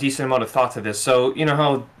given a decent amount of thought to this. So you know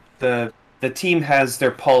how the team has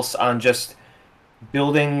their pulse on just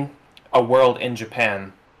building a world in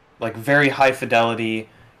Japan, like very high fidelity.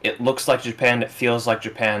 It looks like Japan. It feels like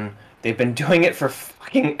Japan. They've been doing it for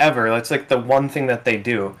fucking ever. That's like the one thing that they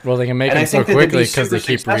do. Well, they can make it so quickly because they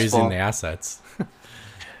keep reusing the assets.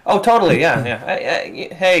 Oh, totally. Yeah.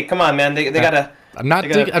 Hey, come on, man. They gotta. I'm not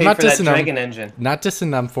dissing them. Engine. Not dissing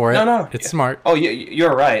them for it. No. It's smart. Oh,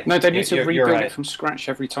 you're right. No, they need to rebuild it from scratch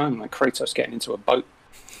every time, like Kratos getting into a boat.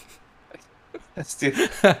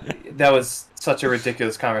 That was such a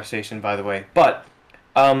ridiculous conversation, by the way. But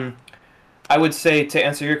I would say to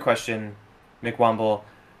answer your question, McWomble,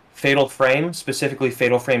 Fatal Frame, specifically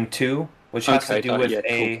Fatal Frame 2, which has to do with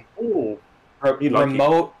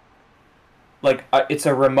remote. Like it's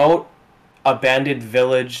a remote, abandoned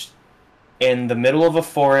village in the middle of a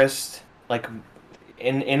forest, like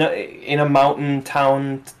in a mountain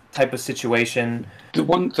town type of situation. I've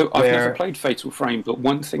never played Fatal Frame, but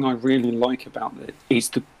one thing I really like about it is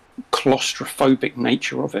the claustrophobic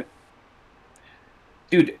nature of it.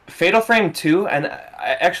 Dude, Fatal Frame 2, and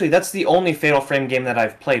actually that's the only Fatal Frame game that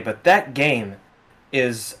I've played, but that game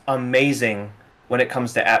is amazing when it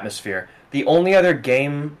comes to atmosphere. The only other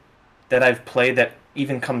game that I've played that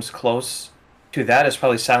even comes close to that is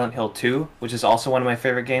probably Silent Hill 2, which is also one of my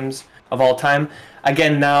favorite games of all time.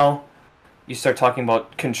 Again, now you start talking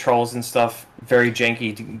about controls and stuff, very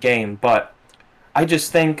janky game, but I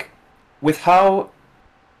just think with how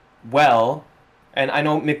well, and I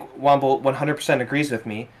know Mick Womble 100% agrees with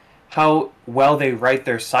me, how well they write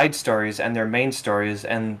their side stories and their main stories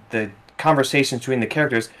and the conversations between the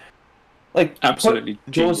characters. Like absolutely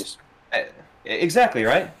genius. Exactly,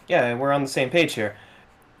 right? Yeah, we're on the same page here.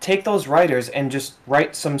 Take those writers and just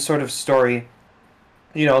write some sort of story.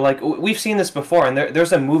 Like we've seen this before, and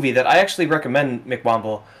there's a movie that I actually recommend, Mick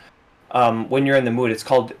Womble, when you're in the mood. It's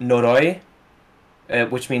called Noroi,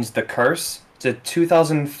 which means the curse. It's a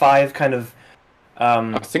 2005 kind of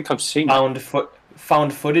I think I've seen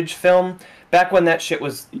found footage film back when that shit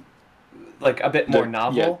was like a bit more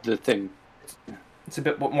novel. Yeah, the thing. It's a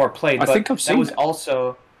bit more played. I think I've seen that was it.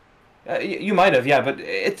 Also. You might have, yeah, but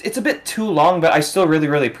it's a bit too long. But I still really,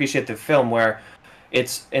 really appreciate the film where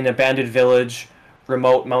it's an abandoned village,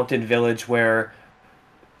 remote mountain village where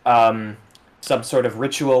some sort of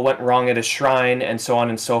ritual went wrong at a shrine, and so on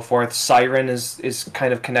and so forth. Siren is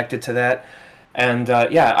kind of connected to that, and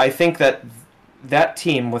yeah, I think that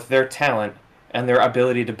team with their talent and their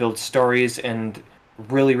ability to build stories and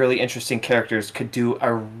really, really interesting characters could do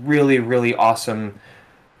a really, really awesome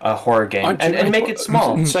horror game and make it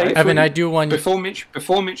small. Evan, I do one before Mitch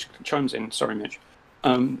chimes in. Sorry, Mitch.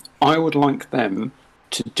 I would like them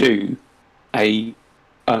to do a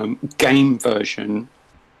game version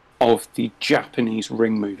of the Japanese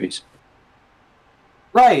Ring movies.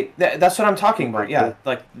 Right, that's what I'm talking about. Yeah,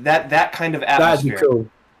 like that kind of atmosphere. That'd be cool.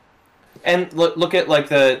 And look at like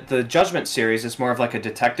the Judgment series is more of like a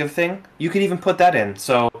detective thing. You could even put that in.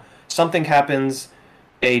 So something happens,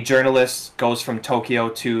 a journalist goes from Tokyo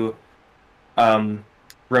to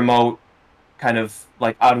remote, kind of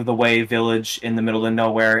like out of the way village in the middle of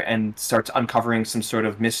nowhere and starts uncovering some sort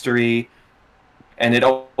of mystery. And it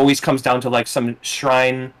always comes down to like some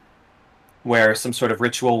shrine where some sort of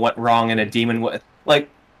ritual went wrong and a demon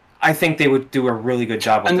I think they would do a really good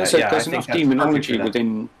job with that. There's enough demonology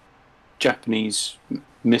within Japanese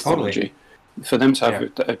mythology for them to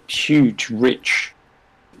have a huge, rich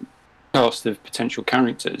cast of potential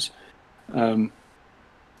characters. I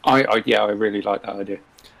really like that idea.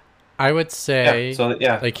 I would say,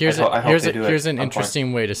 like here's an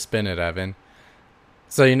interesting way to spin it, Evan.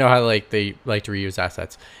 So you know how like they like to reuse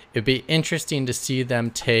assets. It'd be interesting to see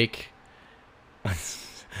them take.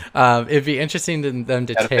 It'd be interesting to them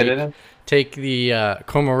to take the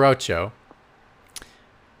Komorocho,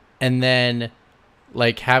 and then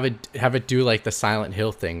like have it do like the Silent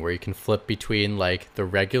Hill thing where you can flip between like the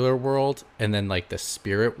regular world and then like the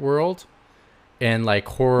spirit world, and like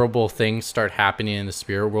horrible things start happening in the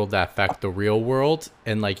spirit world that affect the real world,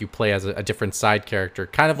 and like you play as a different side character,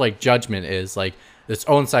 kind of like Judgment is like its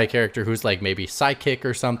own side character who's like maybe sidekick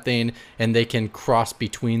or something, and they can cross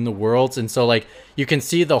between the worlds. And so like you can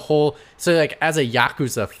see the whole, so like as a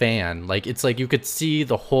Yakuza fan, like it's like you could see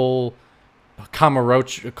the whole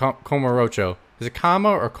Komorocho. Is it Kama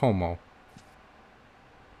or Como?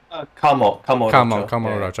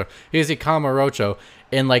 Komorocho. You see Komorocho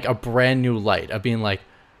in like a brand new light of being like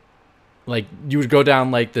you would go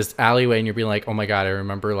down like this alleyway and you'd be like, oh my god, I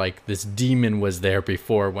remember like this demon was there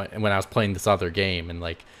before when I was playing this other game, and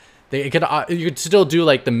like you could still do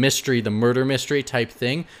like the murder mystery type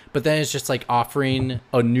thing, but then it's just like offering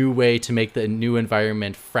a new way to make the new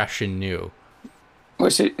environment fresh and new. Well,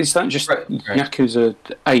 is that just Yakuza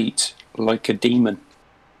 8 like a demon?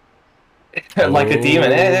 Like a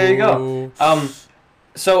demon. Hey, there you go.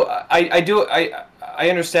 So I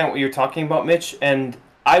understand what you're talking about, Mitch, and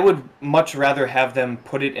I would much rather have them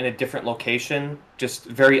put it in a different location, just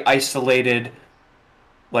very isolated,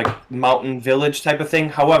 like mountain village type of thing.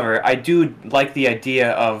 However, I do like the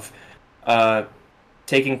idea of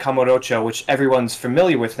taking Komorocho, which everyone's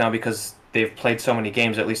familiar with now because they've played so many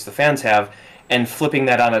games, at least the fans have, and flipping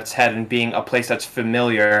that on its head and being a place that's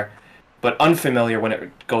familiar but unfamiliar when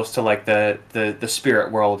it goes to like the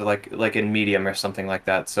spirit world, like in Medium or something like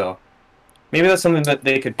that. So maybe that's something that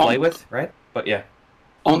they could play with, right? But yeah.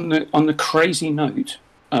 On the crazy note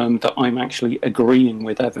that I'm actually agreeing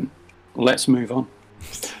with Evan, let's move on.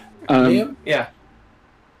 Yeah.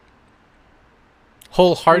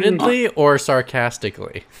 Wholeheartedly or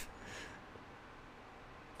sarcastically?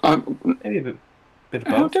 Maybe a bit of both.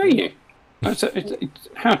 How dare you?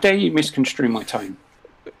 How dare you misconstrue my tone?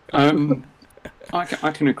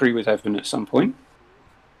 I can agree with Evan at some point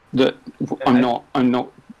that I'm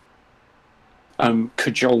not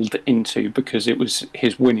cajoled into because it was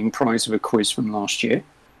his winning prize of a quiz from last year.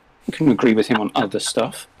 I can agree with him on other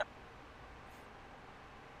stuff.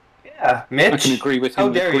 Yeah, Mitch. I can agree with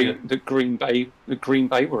him that Green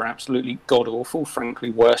Bay were absolutely god awful, frankly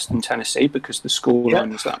worse than Tennessee because the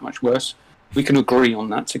scoreline was that much worse. We can agree on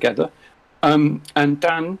that together. And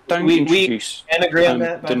Dan, introduce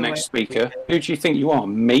the next speaker. Who do you think you are?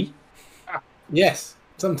 Me? Yes,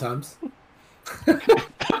 sometimes.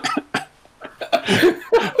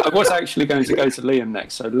 I was actually going to go to Liam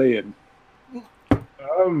next, so Liam.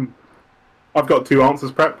 I've got two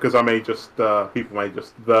answers prepped because people may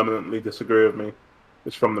just vehemently disagree with me.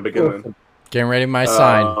 It's from the beginning. Getting ready, my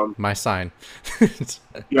sign. My sign.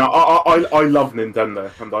 Yeah, I love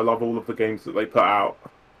Nintendo and I love all of the games that they put out,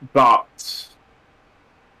 but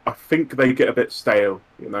I think they get a bit stale.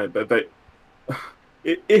 You know,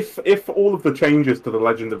 if all of the changes to the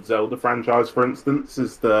Legend of Zelda franchise, for instance,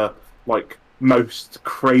 is the most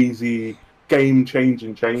crazy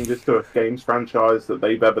game-changing changes to a games franchise that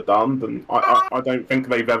they've ever done, then I don't think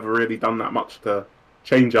they've ever really done that much to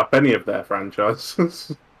change up any of their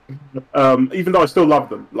franchises. Even though I still love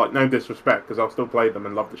them, no disrespect, because I'll still play them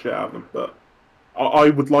and love the shit out of them, but I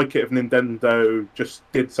would like it if Nintendo just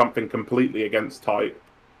did something completely against type.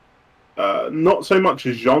 Not so much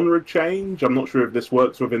a genre change. I'm not sure if this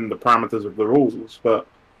works within the parameters of the rules, but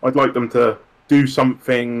I'd like them to do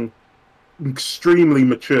something extremely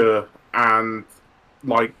mature and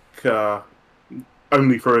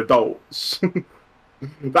only for adults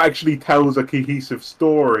that actually tells a cohesive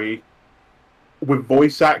story with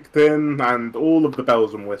voice acting and all of the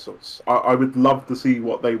bells and whistles. I would love to see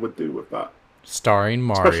what they would do with that. Starring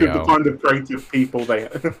Mario. Especially the kind of creative people they,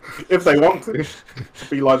 if they want to,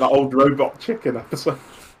 be like that old Robot Chicken episode.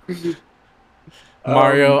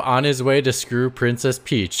 Mario on his way to screw Princess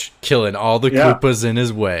Peach, killing all the Koopas in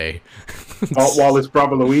his way. While his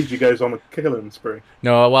brother Luigi goes on a killing spree.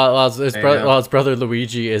 No, while his brother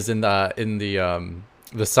Luigi is in the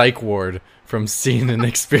psych ward from seeing and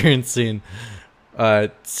experiencing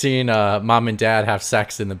seeing mom and dad have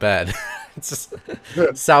sex in the bed. It's just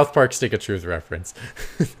South Park Stick of Truth reference.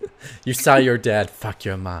 You saw your dad fuck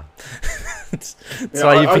your mom. That's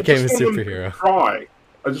why he became a superhero. I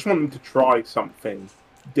just want them to try something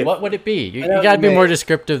different. What would it be? You gotta be more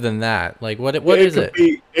descriptive than that. What is it?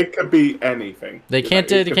 It could be anything. They can't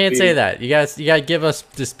say that. You gotta give us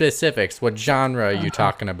the specifics. What genre are you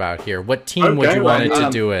talking about here? What team would you want it to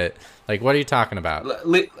do it? What are you talking about?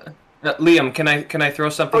 Liam, can I throw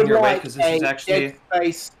something your way? Because this is actually Dead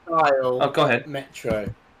Space style. Oh, go ahead.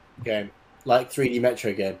 Metro game, 3D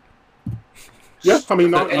Metro game. Yeah, I mean,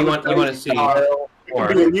 you want to see. It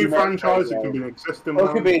could be a new franchise. It could be an existing one.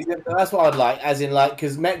 It could be. That's what I'd like. As in,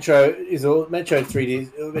 because Metro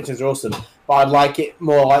 3D. Metros are awesome, but I'd like it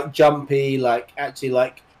more jumpy,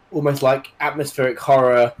 almost atmospheric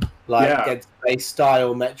horror, Dead Space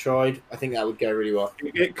style Metroid. I think that would go really well.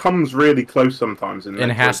 It comes really close sometimes. And it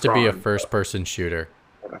has to be a first-person shooter.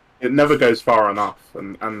 It never goes far enough,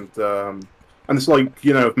 and it's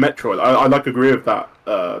with Metroid. I agree with that,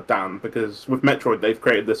 Dan, because with Metroid they've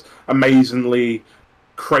created this amazingly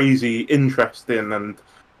crazy, interesting,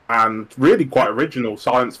 and really quite original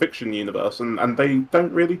science fiction universe, and they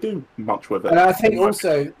don't really do much with it. And I think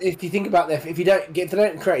also, if you think about if they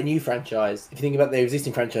don't create a new franchise, if you think about their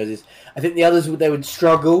existing franchises, I think the others they would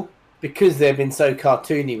struggle because they've been so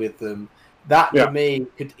cartoony with them. That to me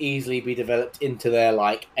could easily be developed into their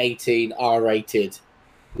 18 R-rated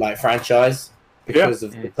franchise because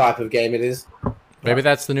of the type of game it is. Maybe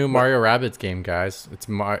that's the new Mario Rabbids game, guys. It's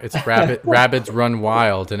Rabbids Run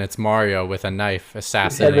Wild, and it's Mario with a knife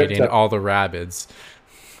assassinating all the Rabbids.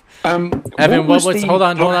 Evan, hold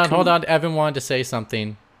on. Evan wanted to say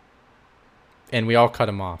something, and we all cut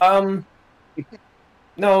him off.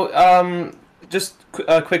 Just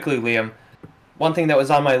quickly, Liam. One thing that was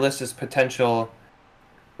on my list is potential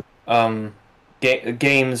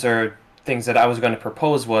games or things that I was going to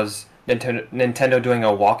propose was Nintendo doing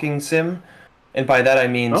a walking sim. And by that I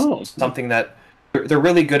mean something that they're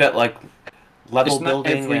really good at, level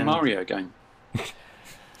building. Isn't that every Mario game?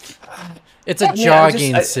 It's a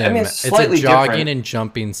jogging sim. It's a jogging and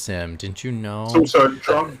jumping sim. Didn't you know? It's also a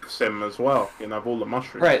drug sim as well. Have all the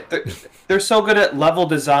mushrooms. Right. They're so good at level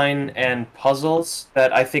design and puzzles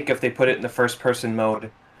that I think if they put it in the first-person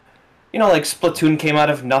mode, Splatoon came out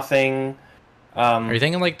of nothing. Are you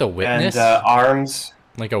thinking The Witness? And ARMS.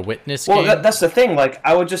 Like a Witness game? Well, that's the thing.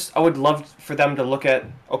 I would love for them to look at,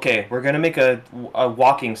 okay, we're going to make a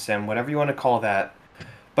walking sim, whatever you want to call that.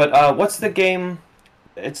 But what's the game?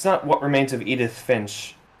 It's not What Remains of Edith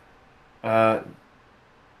Finch. What's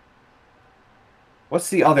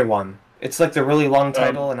the other one? It's the really long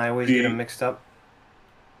title, and I always get them mixed up.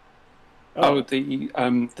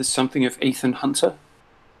 The something of Ethan Hunter?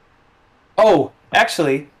 Oh,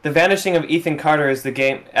 actually, The Vanishing of Ethan Carter is the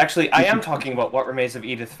game. Actually, I am talking about What Remains of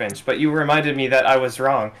Edith Finch, but you reminded me that I was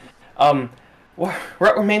wrong. What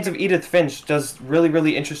Remains of Edith Finch does really,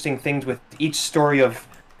 really interesting things with each story of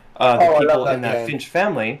the people in that Finch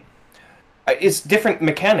family. It's different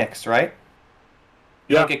mechanics, right?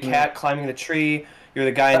 You're like a cat climbing the tree. You're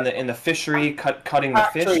the guy in the fishery cutting the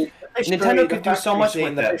fish. Nintendo could do so much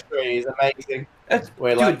with that. The fishery is amazing.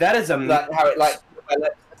 Dude, that is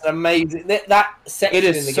it's amazing. That section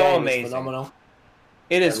in the game so amazing. Is phenomenal.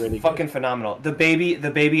 It is really fucking phenomenal. The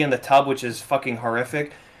baby in the tub, which is fucking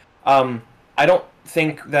horrific. I don't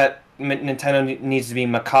think that Nintendo needs to be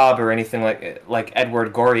macabre or anything like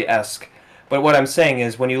Edward Gorey-esque, But what I'm saying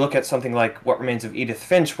is, when you look at something like What Remains of Edith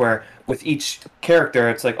Finch, where with each character,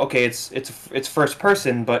 it's like, okay, it's first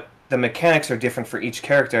person, but the mechanics are different for each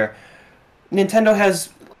character. Nintendo has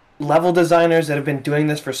level designers that have been doing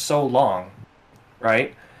this for so long,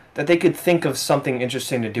 right? That they could think of something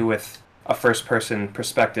interesting to do with a first person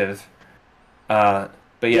perspective. But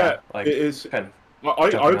yeah, like it is. Kind of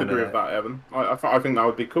I would agree with that, Evan. I think that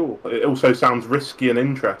would be cool. It also sounds risky and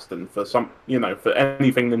interesting for for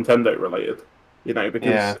anything Nintendo related.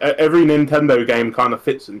 Because every Nintendo game kind of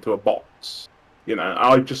fits into a box.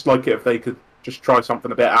 I'd just like it if they could just try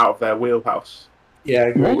something a bit out of their wheelhouse. Yeah, I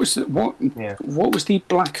agree. What was the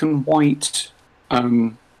black and white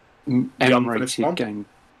M-rated game?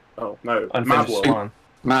 Oh no, Mad World.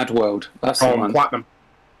 Mad World. That's the one.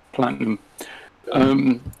 Platinum.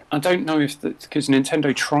 I don't know if because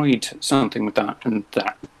Nintendo tried something with that and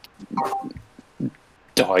that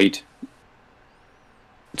died.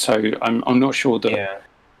 So I'm not sure that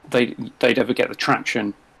they'd ever get the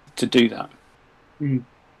traction to do that.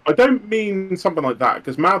 I don't mean something like that,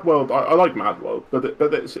 because Mad World, I like Mad World, but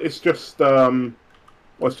it's just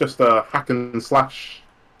it's just a hack and slash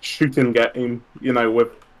shooting game, with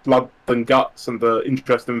blood and guts and the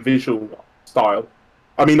interesting visual style.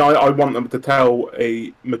 I mean, I want them to tell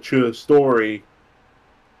a mature story,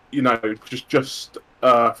 just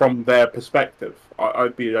from their perspective.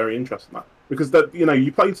 I'd be very interested in that, because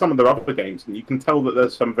you played some of their other games and you can tell that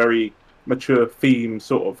there's some very mature themes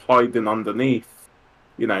sort of hiding underneath.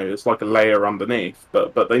 It's like a layer underneath,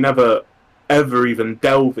 but they never ever even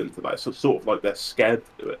delve into that. So sort of like they're scared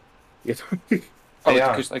to do it.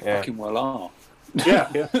 Because they fucking well are.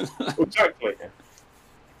 Yeah, exactly.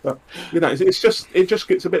 But, it just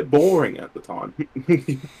gets a bit boring at the time.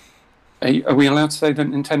 Are we allowed to say that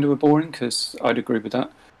Nintendo are boring? Because I'd agree with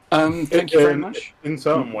that. Thank you very much. In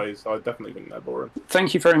certain ways, I definitely think they're boring.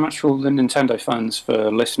 Thank you very much for all the Nintendo fans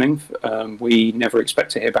for listening. We never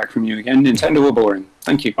expect to hear back from you again. Nintendo are boring.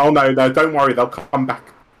 Thank you. Oh, no, don't worry. They'll come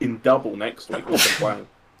back in double next week.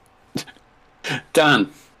 Dan,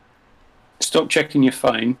 stop checking your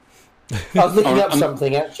phone. I was looking up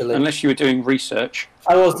something, actually. Unless you were doing research.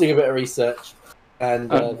 I was doing a bit of research, and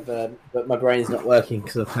but my brain's not working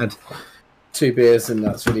because I've had 2 beers and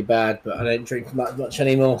that's really bad, but I don't drink much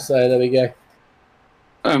anymore, so there we go.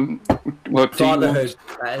 Fatherhood,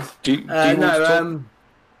 that is. Do you want to talk?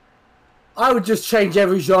 I would just change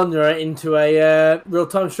every genre into a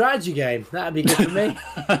real-time strategy game. That'd be good for me.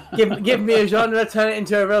 give me a genre, turn it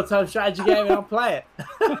into a real-time strategy game, and I'll play it.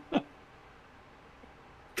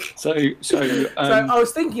 So I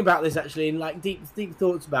was thinking about this actually, and like deep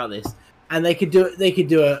thoughts about this, and they could do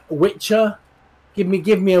a Witcher. Give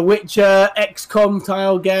me a Witcher XCOM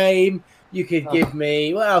style game. You could give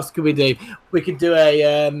me, what else could we do? We could do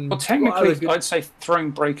a well, technically I'd say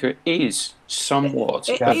Thronebreaker is somewhat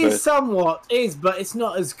it is somewhat, but it's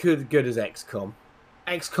not as good as XCOM.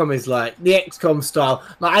 XCOM is like the XCOM style.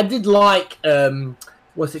 Like I did like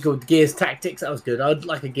what's it called? Gears Tactics. That was good. I'd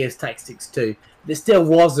like a Gears Tactics 2. It still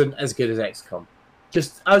wasn't as good as XCOM.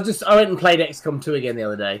 I went and played XCOM 2 again the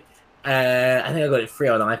other day. I think I got it free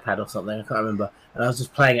on iPad or something. I can't remember. And I was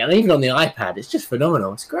just playing it. And even on the iPad, it's just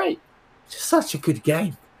phenomenal. It's great. It's just such a good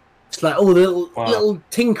game. It's like all the little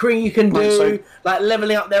tinkering you can do, like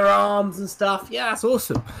leveling up their arms and stuff. Yeah, that's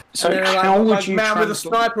awesome. So how would you man with a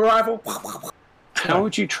sniper rifle? How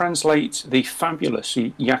would you translate the fabulous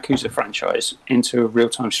Yakuza franchise into a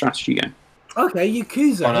real-time strategy game? Okay,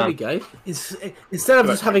 Yakuza. Here we go. Instead of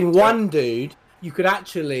just having one dude, you could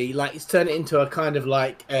actually turn it into a kind of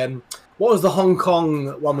like what was the Hong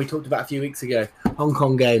Kong one we talked about a few weeks ago? Hong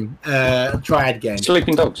Kong game, Triad game.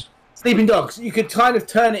 Sleeping Dogs. Sleeping Dogs. You could kind of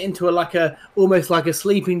turn it into almost like a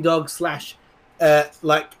Sleeping Dog /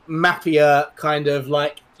 like mafia kind of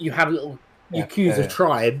like you have little Yakuza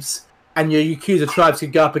tribes, and your Yakuza tribes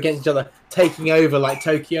could go up against each other, taking over like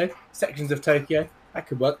Tokyo, sections of Tokyo. That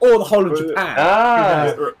could work. Or the whole of Japan.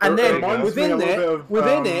 And then within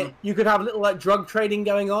it, you could have little like drug trading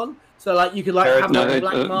going on. So like you could have a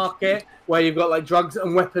black market where you've got like drugs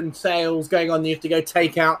and weapon sales going on. You have to go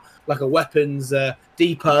take out like a weapons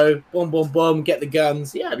depot. Boom, boom, boom. Get the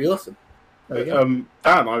guns. Yeah, it'd be awesome. Dan,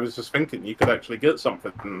 I was just thinking you could actually get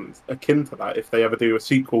something akin to that if they ever do a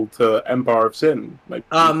sequel to Empire of Sin. Maybe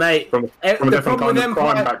mate. From a different kind of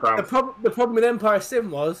crime background. The problem with Empire of Sin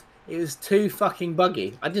was it was too fucking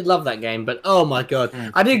buggy. I did love that game, but oh my god.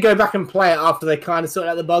 I did go back and play it after they kind of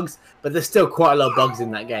sorted out the bugs, but there's still quite a lot of bugs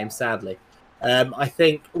in that game, sadly. I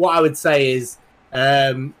think what I would say is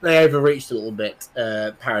they overreached a little bit,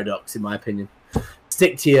 Paradox, in my opinion.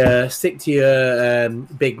 Stick to your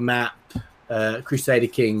big map, Crusader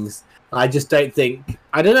Kings. I just don't think.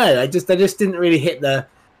 I don't know. They just didn't really hit the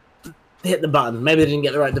button. Maybe they didn't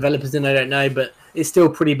get the right developers in. I don't know, but it's still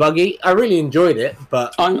pretty buggy. I really enjoyed it,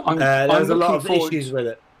 but there was a lot of issues with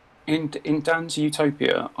it. In Dan's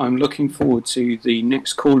Utopia, I'm looking forward to the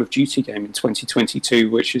next Call of Duty game in 2022,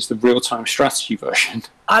 which is the real-time strategy version.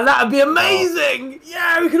 And that would be amazing!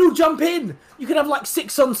 Yeah, we could all jump in. You could have like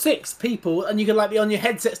 6-on-6 people, and you could like be on your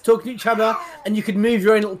headsets talking to each other, and you could move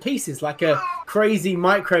your own little pieces like a crazy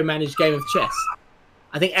micromanaged game of chess.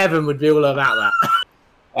 I think Evan would be all about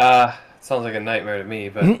that. Sounds like a nightmare to me,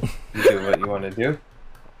 but you do what you want to do.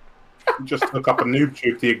 You just hook up a noob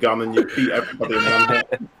tube to your gun and you beat everybody in one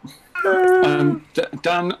hit.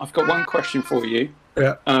 Dan, I've got one question for you.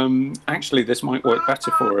 Yeah. Actually, this might work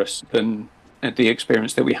better for us than the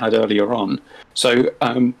experience that we had earlier on. So,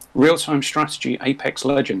 real-time strategy, Apex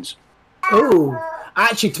Legends. Oh,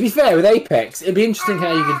 actually, to be fair, with Apex, it'd be interesting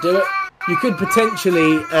how you could do it. You could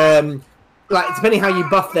potentially, like, depending how you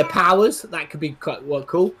buff their powers, that could be quite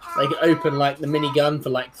cool. They could open, like, the minigun for,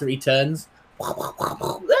 like, 3 turns.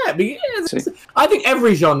 Yeah, I think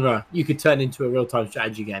every genre you could turn into a real-time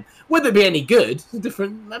strategy game. Would it be any good?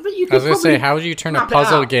 Different. I was going to say, how would you turn a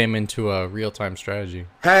puzzle game into a real-time strategy?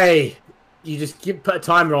 Hey, you just put a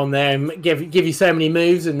timer on there and give you so many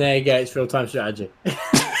moves, and there you go. It's real-time strategy. Dan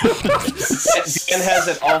has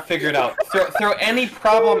it all figured out. Throw any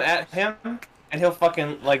problem at him, and he'll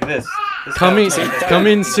fucking like this.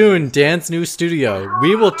 Coming soon, Dan's new studio.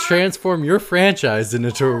 We will transform your franchise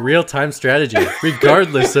into a real-time strategy,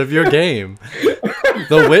 regardless of your game.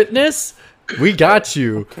 The Witness, we got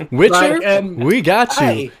you. Witcher, we got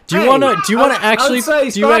you. Do you wanna actually?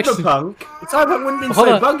 Cyberpunk wouldn't be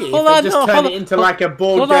so buggy if they just turned it into like a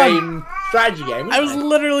board game strategy game. I was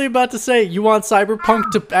literally about to say, you want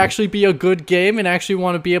Cyberpunk to actually be a good game and actually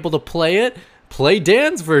want to be able to play it? Play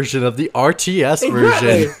Dan's version of the RTS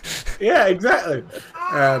version. Yeah, exactly.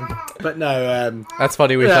 But no. That's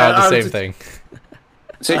funny. We thought the same thing.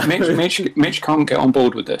 So Mitch can't get on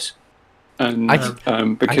board with this, and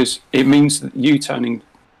because it means that you turning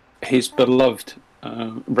his beloved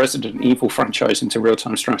Resident Evil franchise into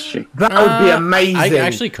real-time strategy. That would be amazing. I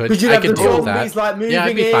actually could. I could deal with that. Like,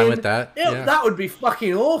 I'd be fine with that. Yeah, that would be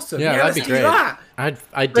fucking awesome. Yeah, that'd be great. I'd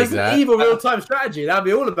dig Resident Evil real-time strategy. That'd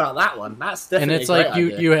be all about that one. That's definitely. And it's like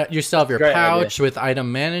you still have your pouch with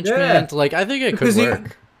item management. Yeah. Like, I think it could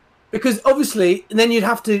work. Because obviously, then you'd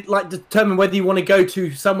have to like determine whether you want to go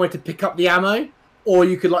to somewhere to pick up the ammo, or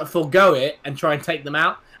you could like forego it and try and take them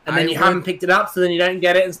out, and then you haven't picked it up, so then you don't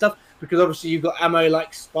get it and stuff. Because obviously you've got ammo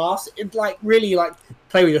like sparse. It'd like really like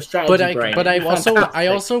play with your strategy brain. But I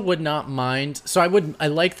also would not mind. So I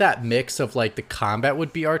like that mix of like the combat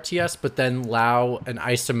would be RTS, but then allow an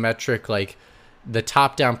isometric like the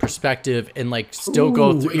top-down perspective and like still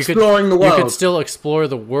go through exploring the world. You could still explore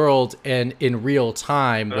the world and in real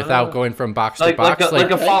time without going from box to box. Like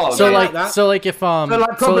a Fallout. So if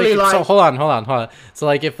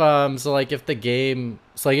the game.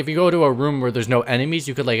 So, like, if you go to a room where there's no enemies,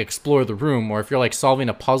 you could, like, explore the room. Or if you're, like, solving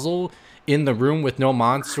a puzzle in the room with no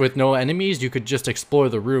with no enemies, you could just explore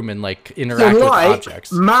the room and, like, interact with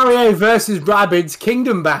objects. Mario versus Rabbids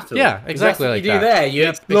Kingdom Battle. Yeah, exactly like that. You do there. You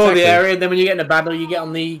explore the area, and then when you get in a battle, you get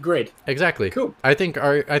on the grid. Exactly. Cool. I think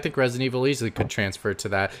Resident Evil easily could transfer to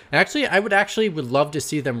that. And actually, I would love to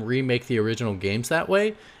see them remake the original games that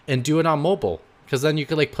way and do it on mobile. Because then you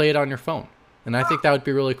could, like, play it on your phone. And I think that would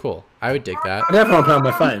be really cool. I would dig that. I never want to play on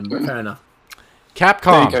my phone, but fair enough.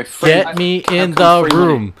 Capcom, get me in the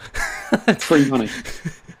room. Free money.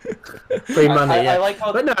 Free money, yeah. I like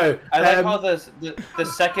how, but no, I like how the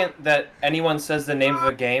second that anyone says the name of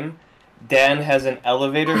a game, Dan has an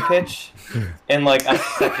elevator pitch in like a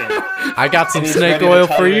second. I got some snake oil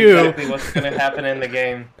for you. Exactly what's going to happen in the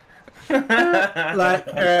game. Where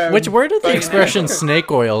did the expression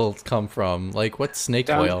snake oil come from? Like, what's snake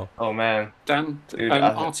oil? Oh man, Dan,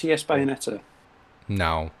 RTS Bayonetta.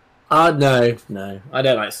 No. No, I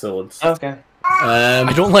don't like swords. Okay.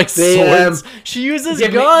 I don't like swords. She uses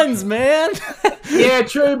guns, man. Yeah,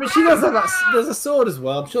 true, but she does have that. There's a sword as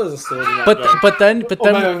well. I'm sure there's a sword in that game. But then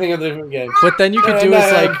everything in a different game. But then you could do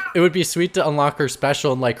is like it would be sweet to unlock her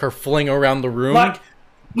special and like her fling around the room. Like,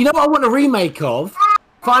 you know what I want a remake of?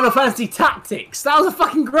 Final Fantasy Tactics. That was a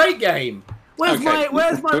fucking great game. Where's my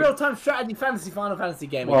real-time strategy fantasy Final Fantasy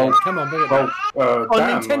game again? Come on, bring it back. On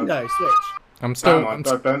Nintendo Switch. I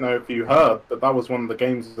don't know if you heard, but that was one of the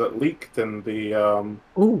games that leaked in the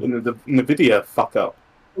NVIDIA fuck up.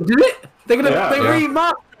 Did it? They're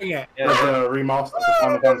remastering it. Yeah. There's a remaster of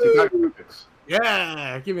Final Fantasy Tactics.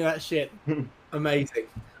 Yeah, give me that shit. Amazing.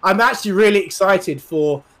 I'm actually really excited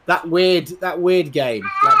for that weird game,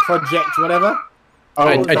 like Project whatever.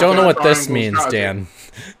 I don't know what this means, strategy. Dan.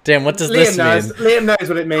 Dan, what does this mean? Liam knows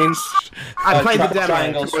what it means. I played the demo.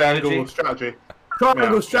 Triangle strategy.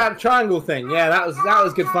 Triangle thing. Yeah, that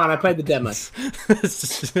was good fun. I played the demo.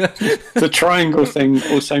 The triangle thing,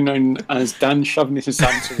 also known as Dan shoving his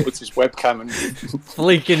hand towards his webcam and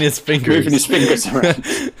flicking his fingers, moving his fingers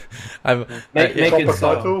around. Make it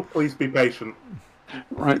title. Please be patient.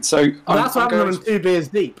 Right, so that's what happened when 2 beers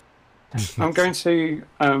deep. I'm going to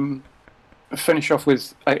finish off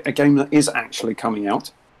with a game that is actually coming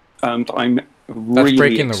out that I'm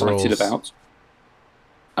really excited about.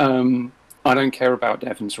 I don't care about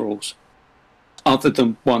Devon's rules, other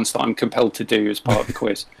than ones that I'm compelled to do as part of the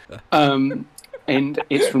quiz. And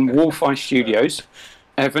it's from Wolfeye Studios.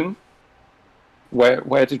 Evan,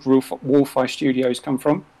 where did Wolfeye Studios come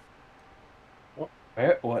from?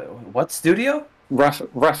 What studio?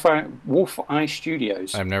 Wolfeye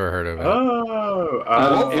Studios. I've never heard of it.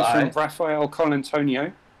 It's from Rafael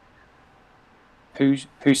Colantonio.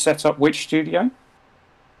 Who set up which studio?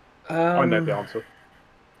 I know the answer.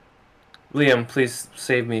 Liam, please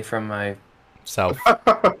save me from myself.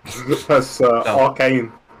 That's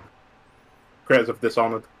Arcane. Creators of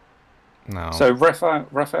Dishonored. No. So Rafael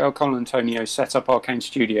Colantonio set up Arcane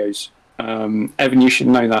Studios. Evan, you should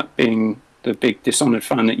know that, being the big Dishonored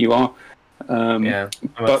fan that you are.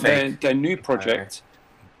 But their new project.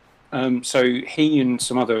 So he and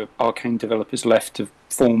some other Arcane developers left to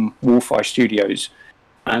form Wolfeye Studios,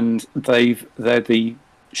 and they're the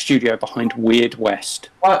studio behind Weird West.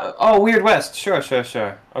 Weird West. Sure.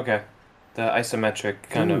 Okay. The isometric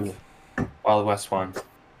kind of Wild West one.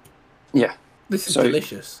 Yeah. This is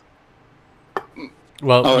delicious.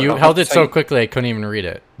 Well, you held it so quickly I couldn't even read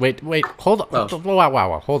it. Wait, hold on.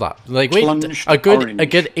 Wow, hold up. Like, wait, a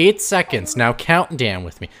good 8 seconds. Now count down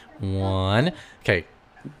with me. 1. Okay.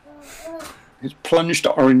 It's plunged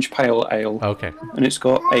orange pale ale. Okay. And it's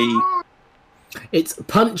got a... It's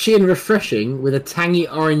punchy and refreshing with a tangy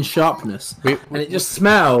orange sharpness. And it just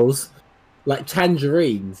smells like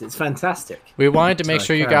tangerines. It's fantastic. We wanted to make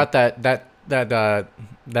sure you got that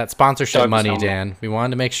sponsorship money, Dan. We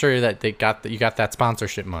wanted to make sure that you got that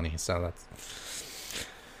sponsorship money. So that's.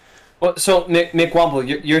 Well, so Nick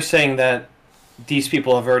Womble, you're saying that these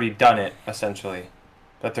people have already done it, essentially,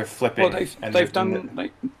 that they're flipping. Well,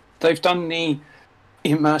 they've done the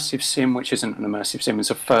immersive sim, which isn't an immersive sim. It's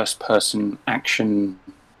a first-person action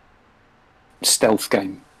stealth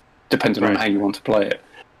game, depending on how you want to play it.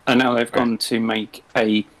 And now they've gone to make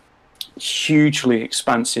a hugely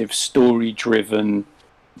expansive, story-driven,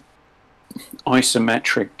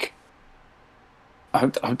 isometric.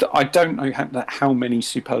 I don't know how many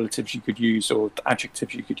superlatives you could use, or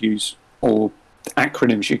adjectives you could use, or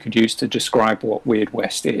acronyms you could use to describe what Weird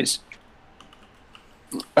West is.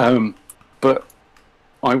 But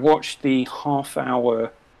I watched the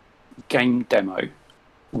half-hour game demo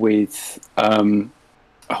with oh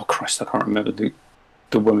Christ, I can't remember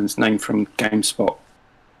the woman's name from GameSpot.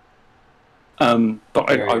 But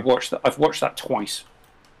I've watched that twice,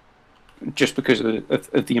 just because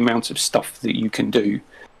of the amount of stuff that you can do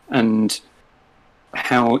and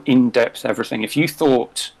how in-depth everything. If you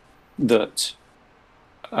thought that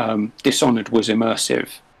Dishonored was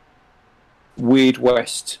immersive, Weird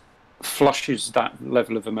West flushes that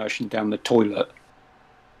level of immersion down the toilet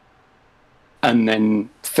and then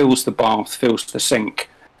fills the bath, fills the sink,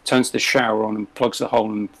 turns the shower on and plugs the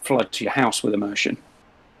hole and floods your house with immersion.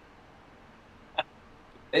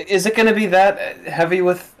 Is it going to be that heavy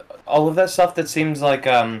with all of that stuff? That seems like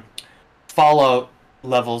Fallout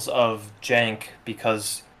levels of jank,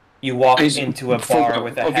 because you walk into a bar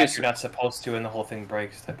with a hat you're not supposed to and the whole thing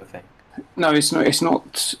breaks, type of thing. No, it's not. It's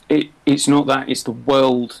not that. It's the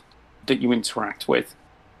world that you interact with.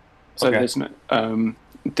 So there's no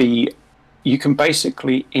you can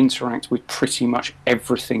basically interact with pretty much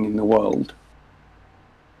everything in the world,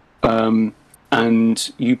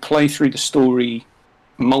 and you play through the story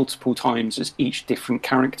multiple times as each different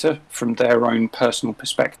character from their own personal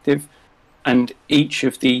perspective, and each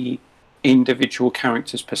of the individual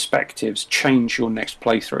characters' perspectives change your next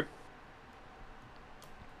playthrough.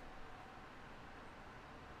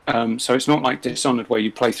 So it's not like Dishonored, where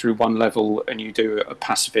you play through one level and you do a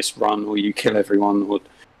pacifist run, or you kill everyone, or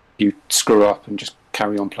you screw up and just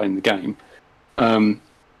carry on playing the game.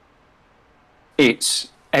 It's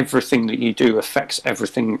everything that you do affects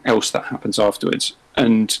everything else that happens afterwards,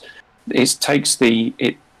 and it takes the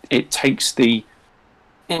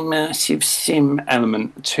immersive sim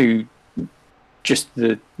element to just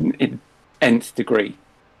the nth degree.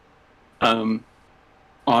 I'm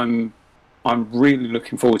really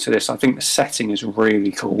looking forward to this. I think the setting is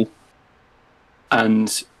really cool,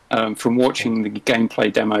 and from watching the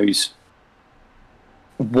gameplay demos,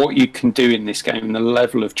 what you can do in this game and the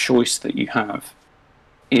level of choice that you have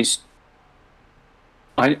is...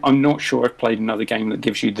 I'm not sure I've played another game that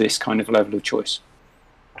gives you this kind of level of choice.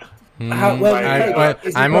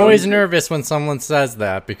 I'm always nervous when someone says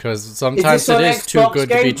that, because sometimes it is too good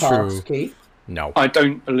to be true. Keith? No, I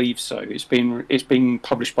don't believe so. It's being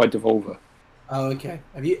published by Devolver. Oh, okay.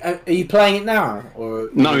 Are you playing it now, or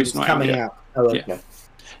no? It's not coming out. Oh, okay. Yeah.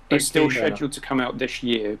 It's still scheduled to come out this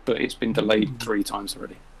year, but it's been delayed 3 times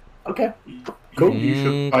already. Okay, cool. You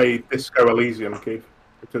should play Disco Elysium, Keith,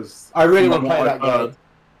 because I really want to play that game.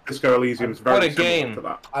 Disco Elysium is very similar to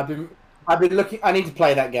that. I've been looking. I need to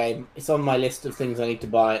play that game. It's on my list of things I need to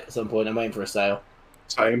buy at some point. I'm waiting for a sale.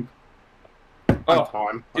 Same.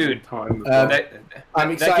 Dude,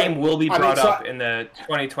 that game will be brought up in the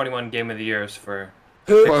 2021 Game of the Years for.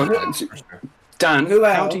 Dan,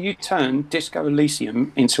 how do you turn Disco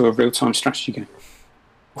Elysium into a real-time strategy game?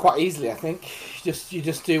 Quite easily, I think. You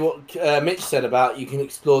just do what Mitch said about you can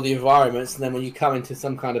explore the environments, and then when you come into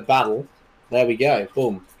some kind of battle, there we go,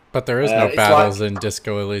 boom. But there is no battles in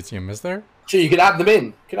Disco Elysium, is there? Sure, you could add them in.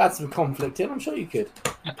 You could add some conflict in. I'm sure you could.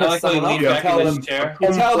 I like how you lean back in his chair. You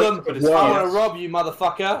tell them, I want to rob you,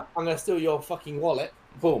 motherfucker. I'm going to steal your fucking wallet.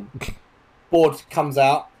 Boom. Board comes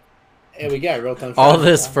out. Here we go. Real time. All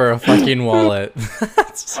this for a fucking wallet.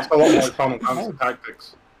 That's a lot more Final Fantasy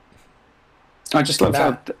Tactics. I just love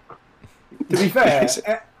how... To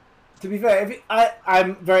be fair,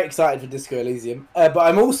 I'm very excited for Disco Elysium, but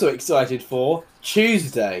I'm also excited for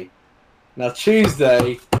Tuesday. Now,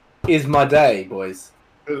 Tuesday is my day, boys.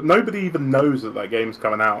 Nobody even knows that game's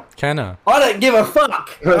coming out. Kenna. I don't give a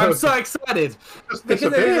fuck. I'm so excited.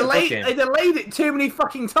 Because they delayed it too many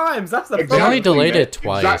fucking times. That's the problem. They only delayed it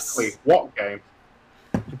twice. Exactly. What game?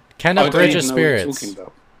 Kenna Bridge of Spirits.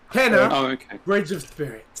 Kenna Bridge of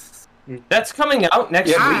Spirits. That's coming out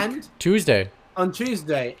next week. Tuesday. On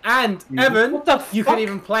Tuesday. And, Evan, you can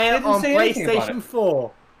even play it on PlayStation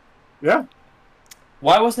 4. Yeah.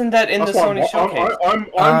 Why wasn't that in the Sony showcase?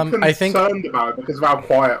 I'm concerned about it because of how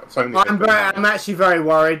quiet Sony is. I'm actually very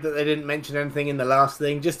worried that they didn't mention anything in the last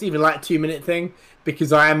thing, just even like 2-minute thing,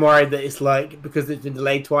 because I am worried that it's like, because it's been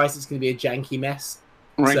delayed twice, it's going to be a janky mess.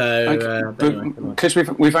 Right. So, because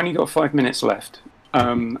we've only got 5 minutes left.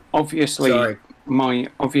 Obviously,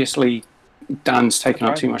 Dan's taken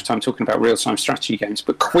up too much time talking about real-time strategy games,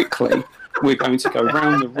 but quickly we're going to go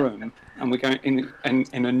round the room and we're going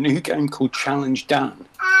in a new game called Challenge Dan.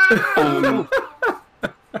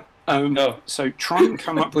 So try and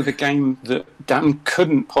come up with a game that Dan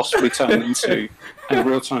couldn't possibly turn into a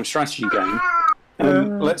real-time strategy game.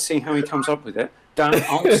 Let's see how he comes up with it. Dan,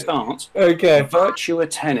 I'll start. Okay. Virtua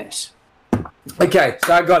Tennis. Okay,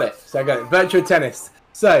 so I got it. Virtua Tennis.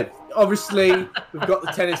 So, obviously, we've got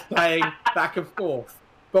the tennis playing back and forth.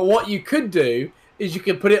 But what you could do is you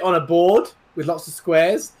could put it on a board with lots of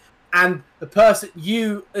squares, and the person,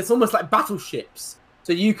 it's almost like battleships.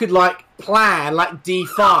 So you could, like, plan, like,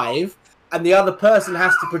 D5, and the other person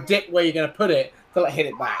has to predict where you're going to put it to, like, hit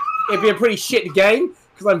it back. It'd be a pretty shit game,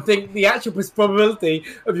 because I'm thinking the actual probability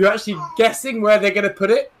of you actually guessing where they're going to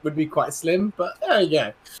put it would be quite slim, but there you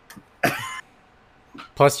go.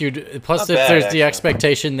 Plus, if there's the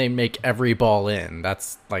expectation they make every ball in,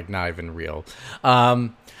 that's like not even real.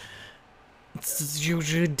 Dan,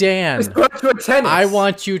 I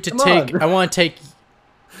want you to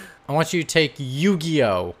take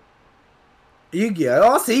Yu-Gi-Oh.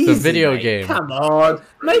 Yu-Gi-Oh, that's easy. The video game. Come on,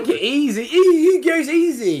 make it easy. Yu-Gi-Oh's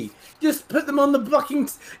easy. Just put them on the fucking...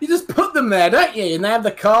 You just put them there, don't you? And they have the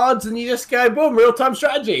cards, and you just go, boom, real-time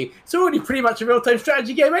strategy. It's already pretty much a real-time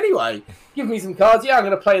strategy game anyway. Give me some cards. Yeah, I'm going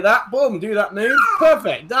to play that. Boom, do that move.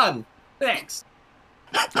 Perfect. Done. Next.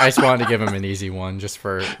 I just wanted to give him an easy one, just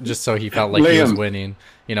so he felt like he was winning.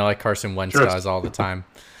 You know, like Carson Wentz does all the time.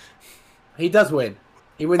 He does win.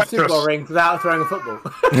 He wins Super Bowl rings without throwing a football.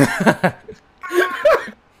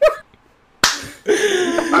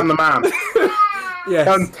 And the man. Yes.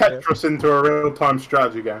 Turn Tetris into a real-time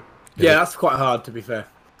strategy game. Yeah, that's quite hard, to be fair.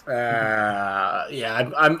 I'll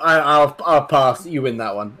pass. You win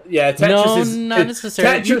that one. Yeah, Tetris not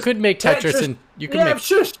necessarily. You could make Tetris and you can make.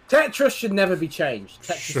 Shush. Tetris should never be changed.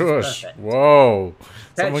 Tetris is Whoa.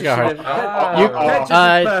 Someone got hurt.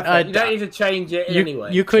 You don't need to change it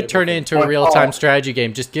anyway. You could turn it into a real-time strategy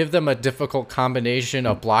game. Just give them a difficult combination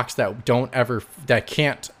of blocks that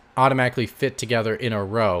can't automatically fit together in a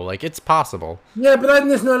row. Like, it's possible. Yeah, but then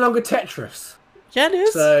there's no longer Tetris. Yeah, it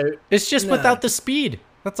is. So it's just without the speed.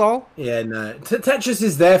 That's all. Yeah, no. Tetris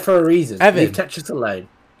is there for a reason. Evan. Leave Tetris alone.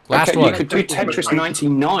 You could do Tetris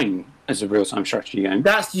 99 as a real-time strategy game.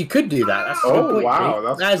 You could do that. That's a good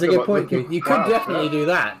point. That's a good point, Keith. You could definitely do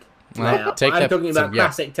that. Well, I'm talking about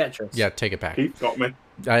classic Tetris. Yeah, take it back. Keith got me.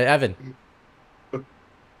 Evan.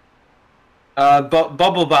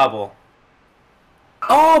 Bubble Bobble.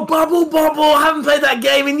 Oh, Bubble Bobble! I haven't played that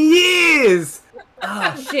game in years.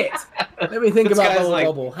 Shit. Let me think about Bubble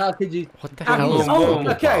Bobble. How could you? What the hell is Bubble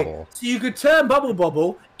Bobble? So you could turn Bubble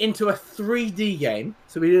Bobble into a 3D game.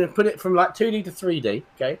 So we didn't put it from like 2D to 3D.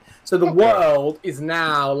 Okay. So the world is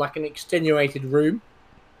now like an extenuated room,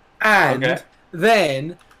 and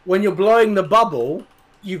then when you're blowing the bubble,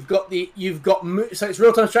 so it's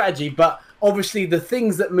real-time strategy, but obviously the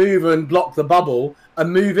things that move and block the bubble are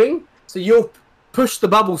moving. So you'll push the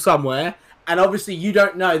bubble somewhere, and obviously you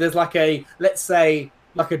don't know. There's like let's say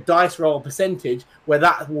a dice roll percentage where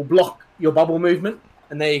that will block your bubble movement,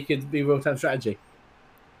 and there you could be real-time strategy.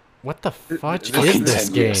 What the fudge is this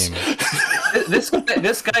game?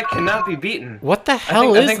 This guy cannot be beaten. What the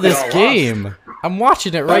hell is this game? I'm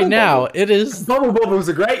watching it right now. It is. Bubble Bobble's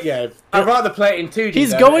a great game. I'd rather play it in 2D.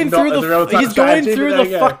 He's going through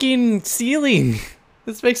the fucking ceiling.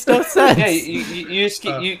 This makes no sense.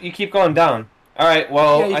 Yeah, you keep going down. All right.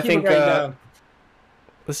 Well, I think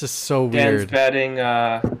this is so weird. Dan's betting.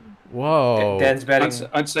 Whoa. Dan's betting.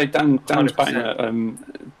 I'd say Dan's betting a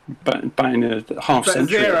half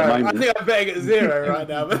century at the moment. I think I'm betting at 0 right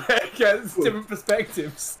now, but it's different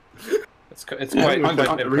perspectives. It's quite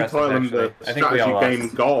impressive, actually. I think we all lost. Game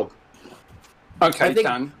God. Okay,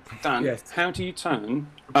 Dan, yes. How do you turn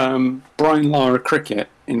Brian Lara Cricket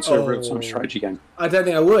into a real-time strategy game? I don't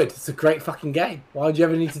think I would. It's a great fucking game. Why would you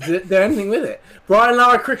ever need to do anything with it? Brian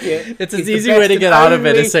Lara Cricket. It's an easy way to get out of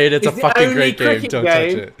it and say it's a fucking great game. Don't touch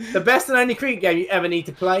it. The best and only cricket game you ever need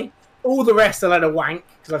to play. All the rest are like a wank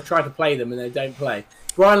because I've tried to play them and they don't play.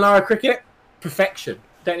 Brian Lara Cricket, perfection.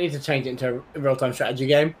 Don't need to change it into a real-time strategy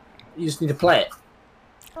game. You just need to play it.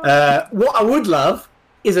 What I would love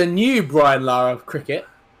is a new Brian Lara Cricket,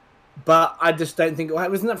 but I just don't think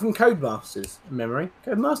wasn't that from Codemasters in memory?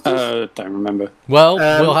 Codemasters? Don't remember. Well,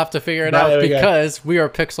 we'll have to figure it out because we are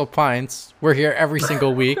Pixel Pints. We're here every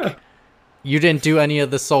single week. You didn't do any of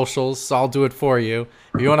the socials, so I'll do it for you.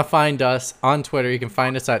 If you want to find us on Twitter, you can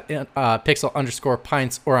find us at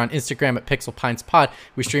pixel_pints or on Instagram at pixelpintspod.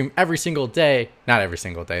 We stream every single day. Not every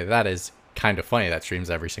single day. That is kind of funny. That streams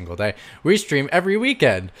every single day. We stream every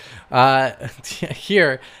weekend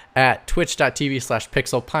here at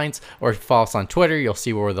twitch.tv/pixelpints, or if you follow us on Twitter, you'll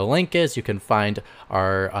see where the link is. You can find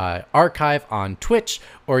our archive on Twitch,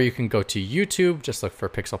 or you can go to YouTube, just look for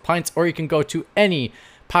Pixel Pints, or you can go to any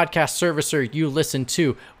podcast servicer you listen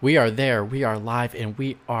to. We are there. We are live, and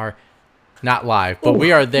we are not live, but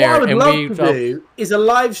we are there. What I would love to do is a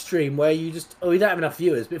live stream where you just, we don't have enough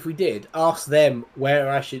viewers, but if we did, ask them where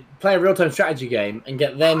I should play a real-time strategy game and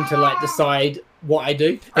get them to like decide what I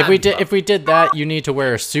do. If we did that, you need to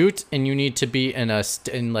wear a suit and you need to be in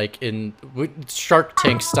Shark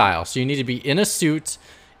Tank style. So you need to be in a suit,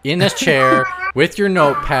 in a chair with your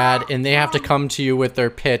notepad, and they have to come to you with their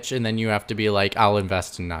pitch, and then you have to be like, I'll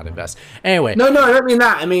invest and not invest. Anyway. No, I don't mean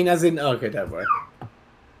that. I mean as in, okay, don't worry.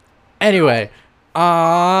 Anyway,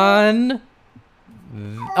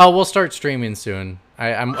 we'll start streaming soon.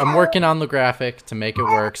 I'm working on the graphic to make it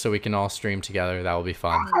work so we can all stream together. That will be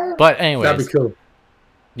fun. But anyways, that'd be cool.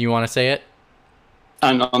 You want to say it?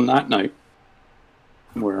 And on that note,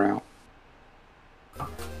 we're out.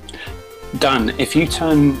 Dan, if you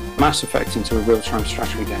turn Mass Effect into a real-time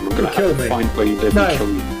strategy game, I'm going to have to find where you live and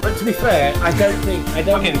kill you. But to be fair, I don't think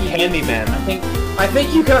Candyman. I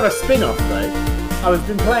think you could have a spin-off though. I've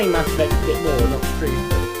been playing Mass Effect a bit more, not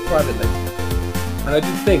streamed, privately. And I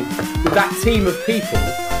did think, with that team of people,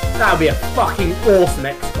 that would be a fucking awesome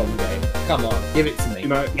XCOM game. Come on, give it to me. You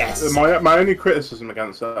know, yes. My only criticism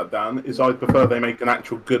against that, Dan, is I prefer they make an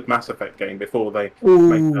actual good Mass Effect game before they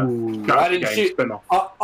make a strategy game spin-off.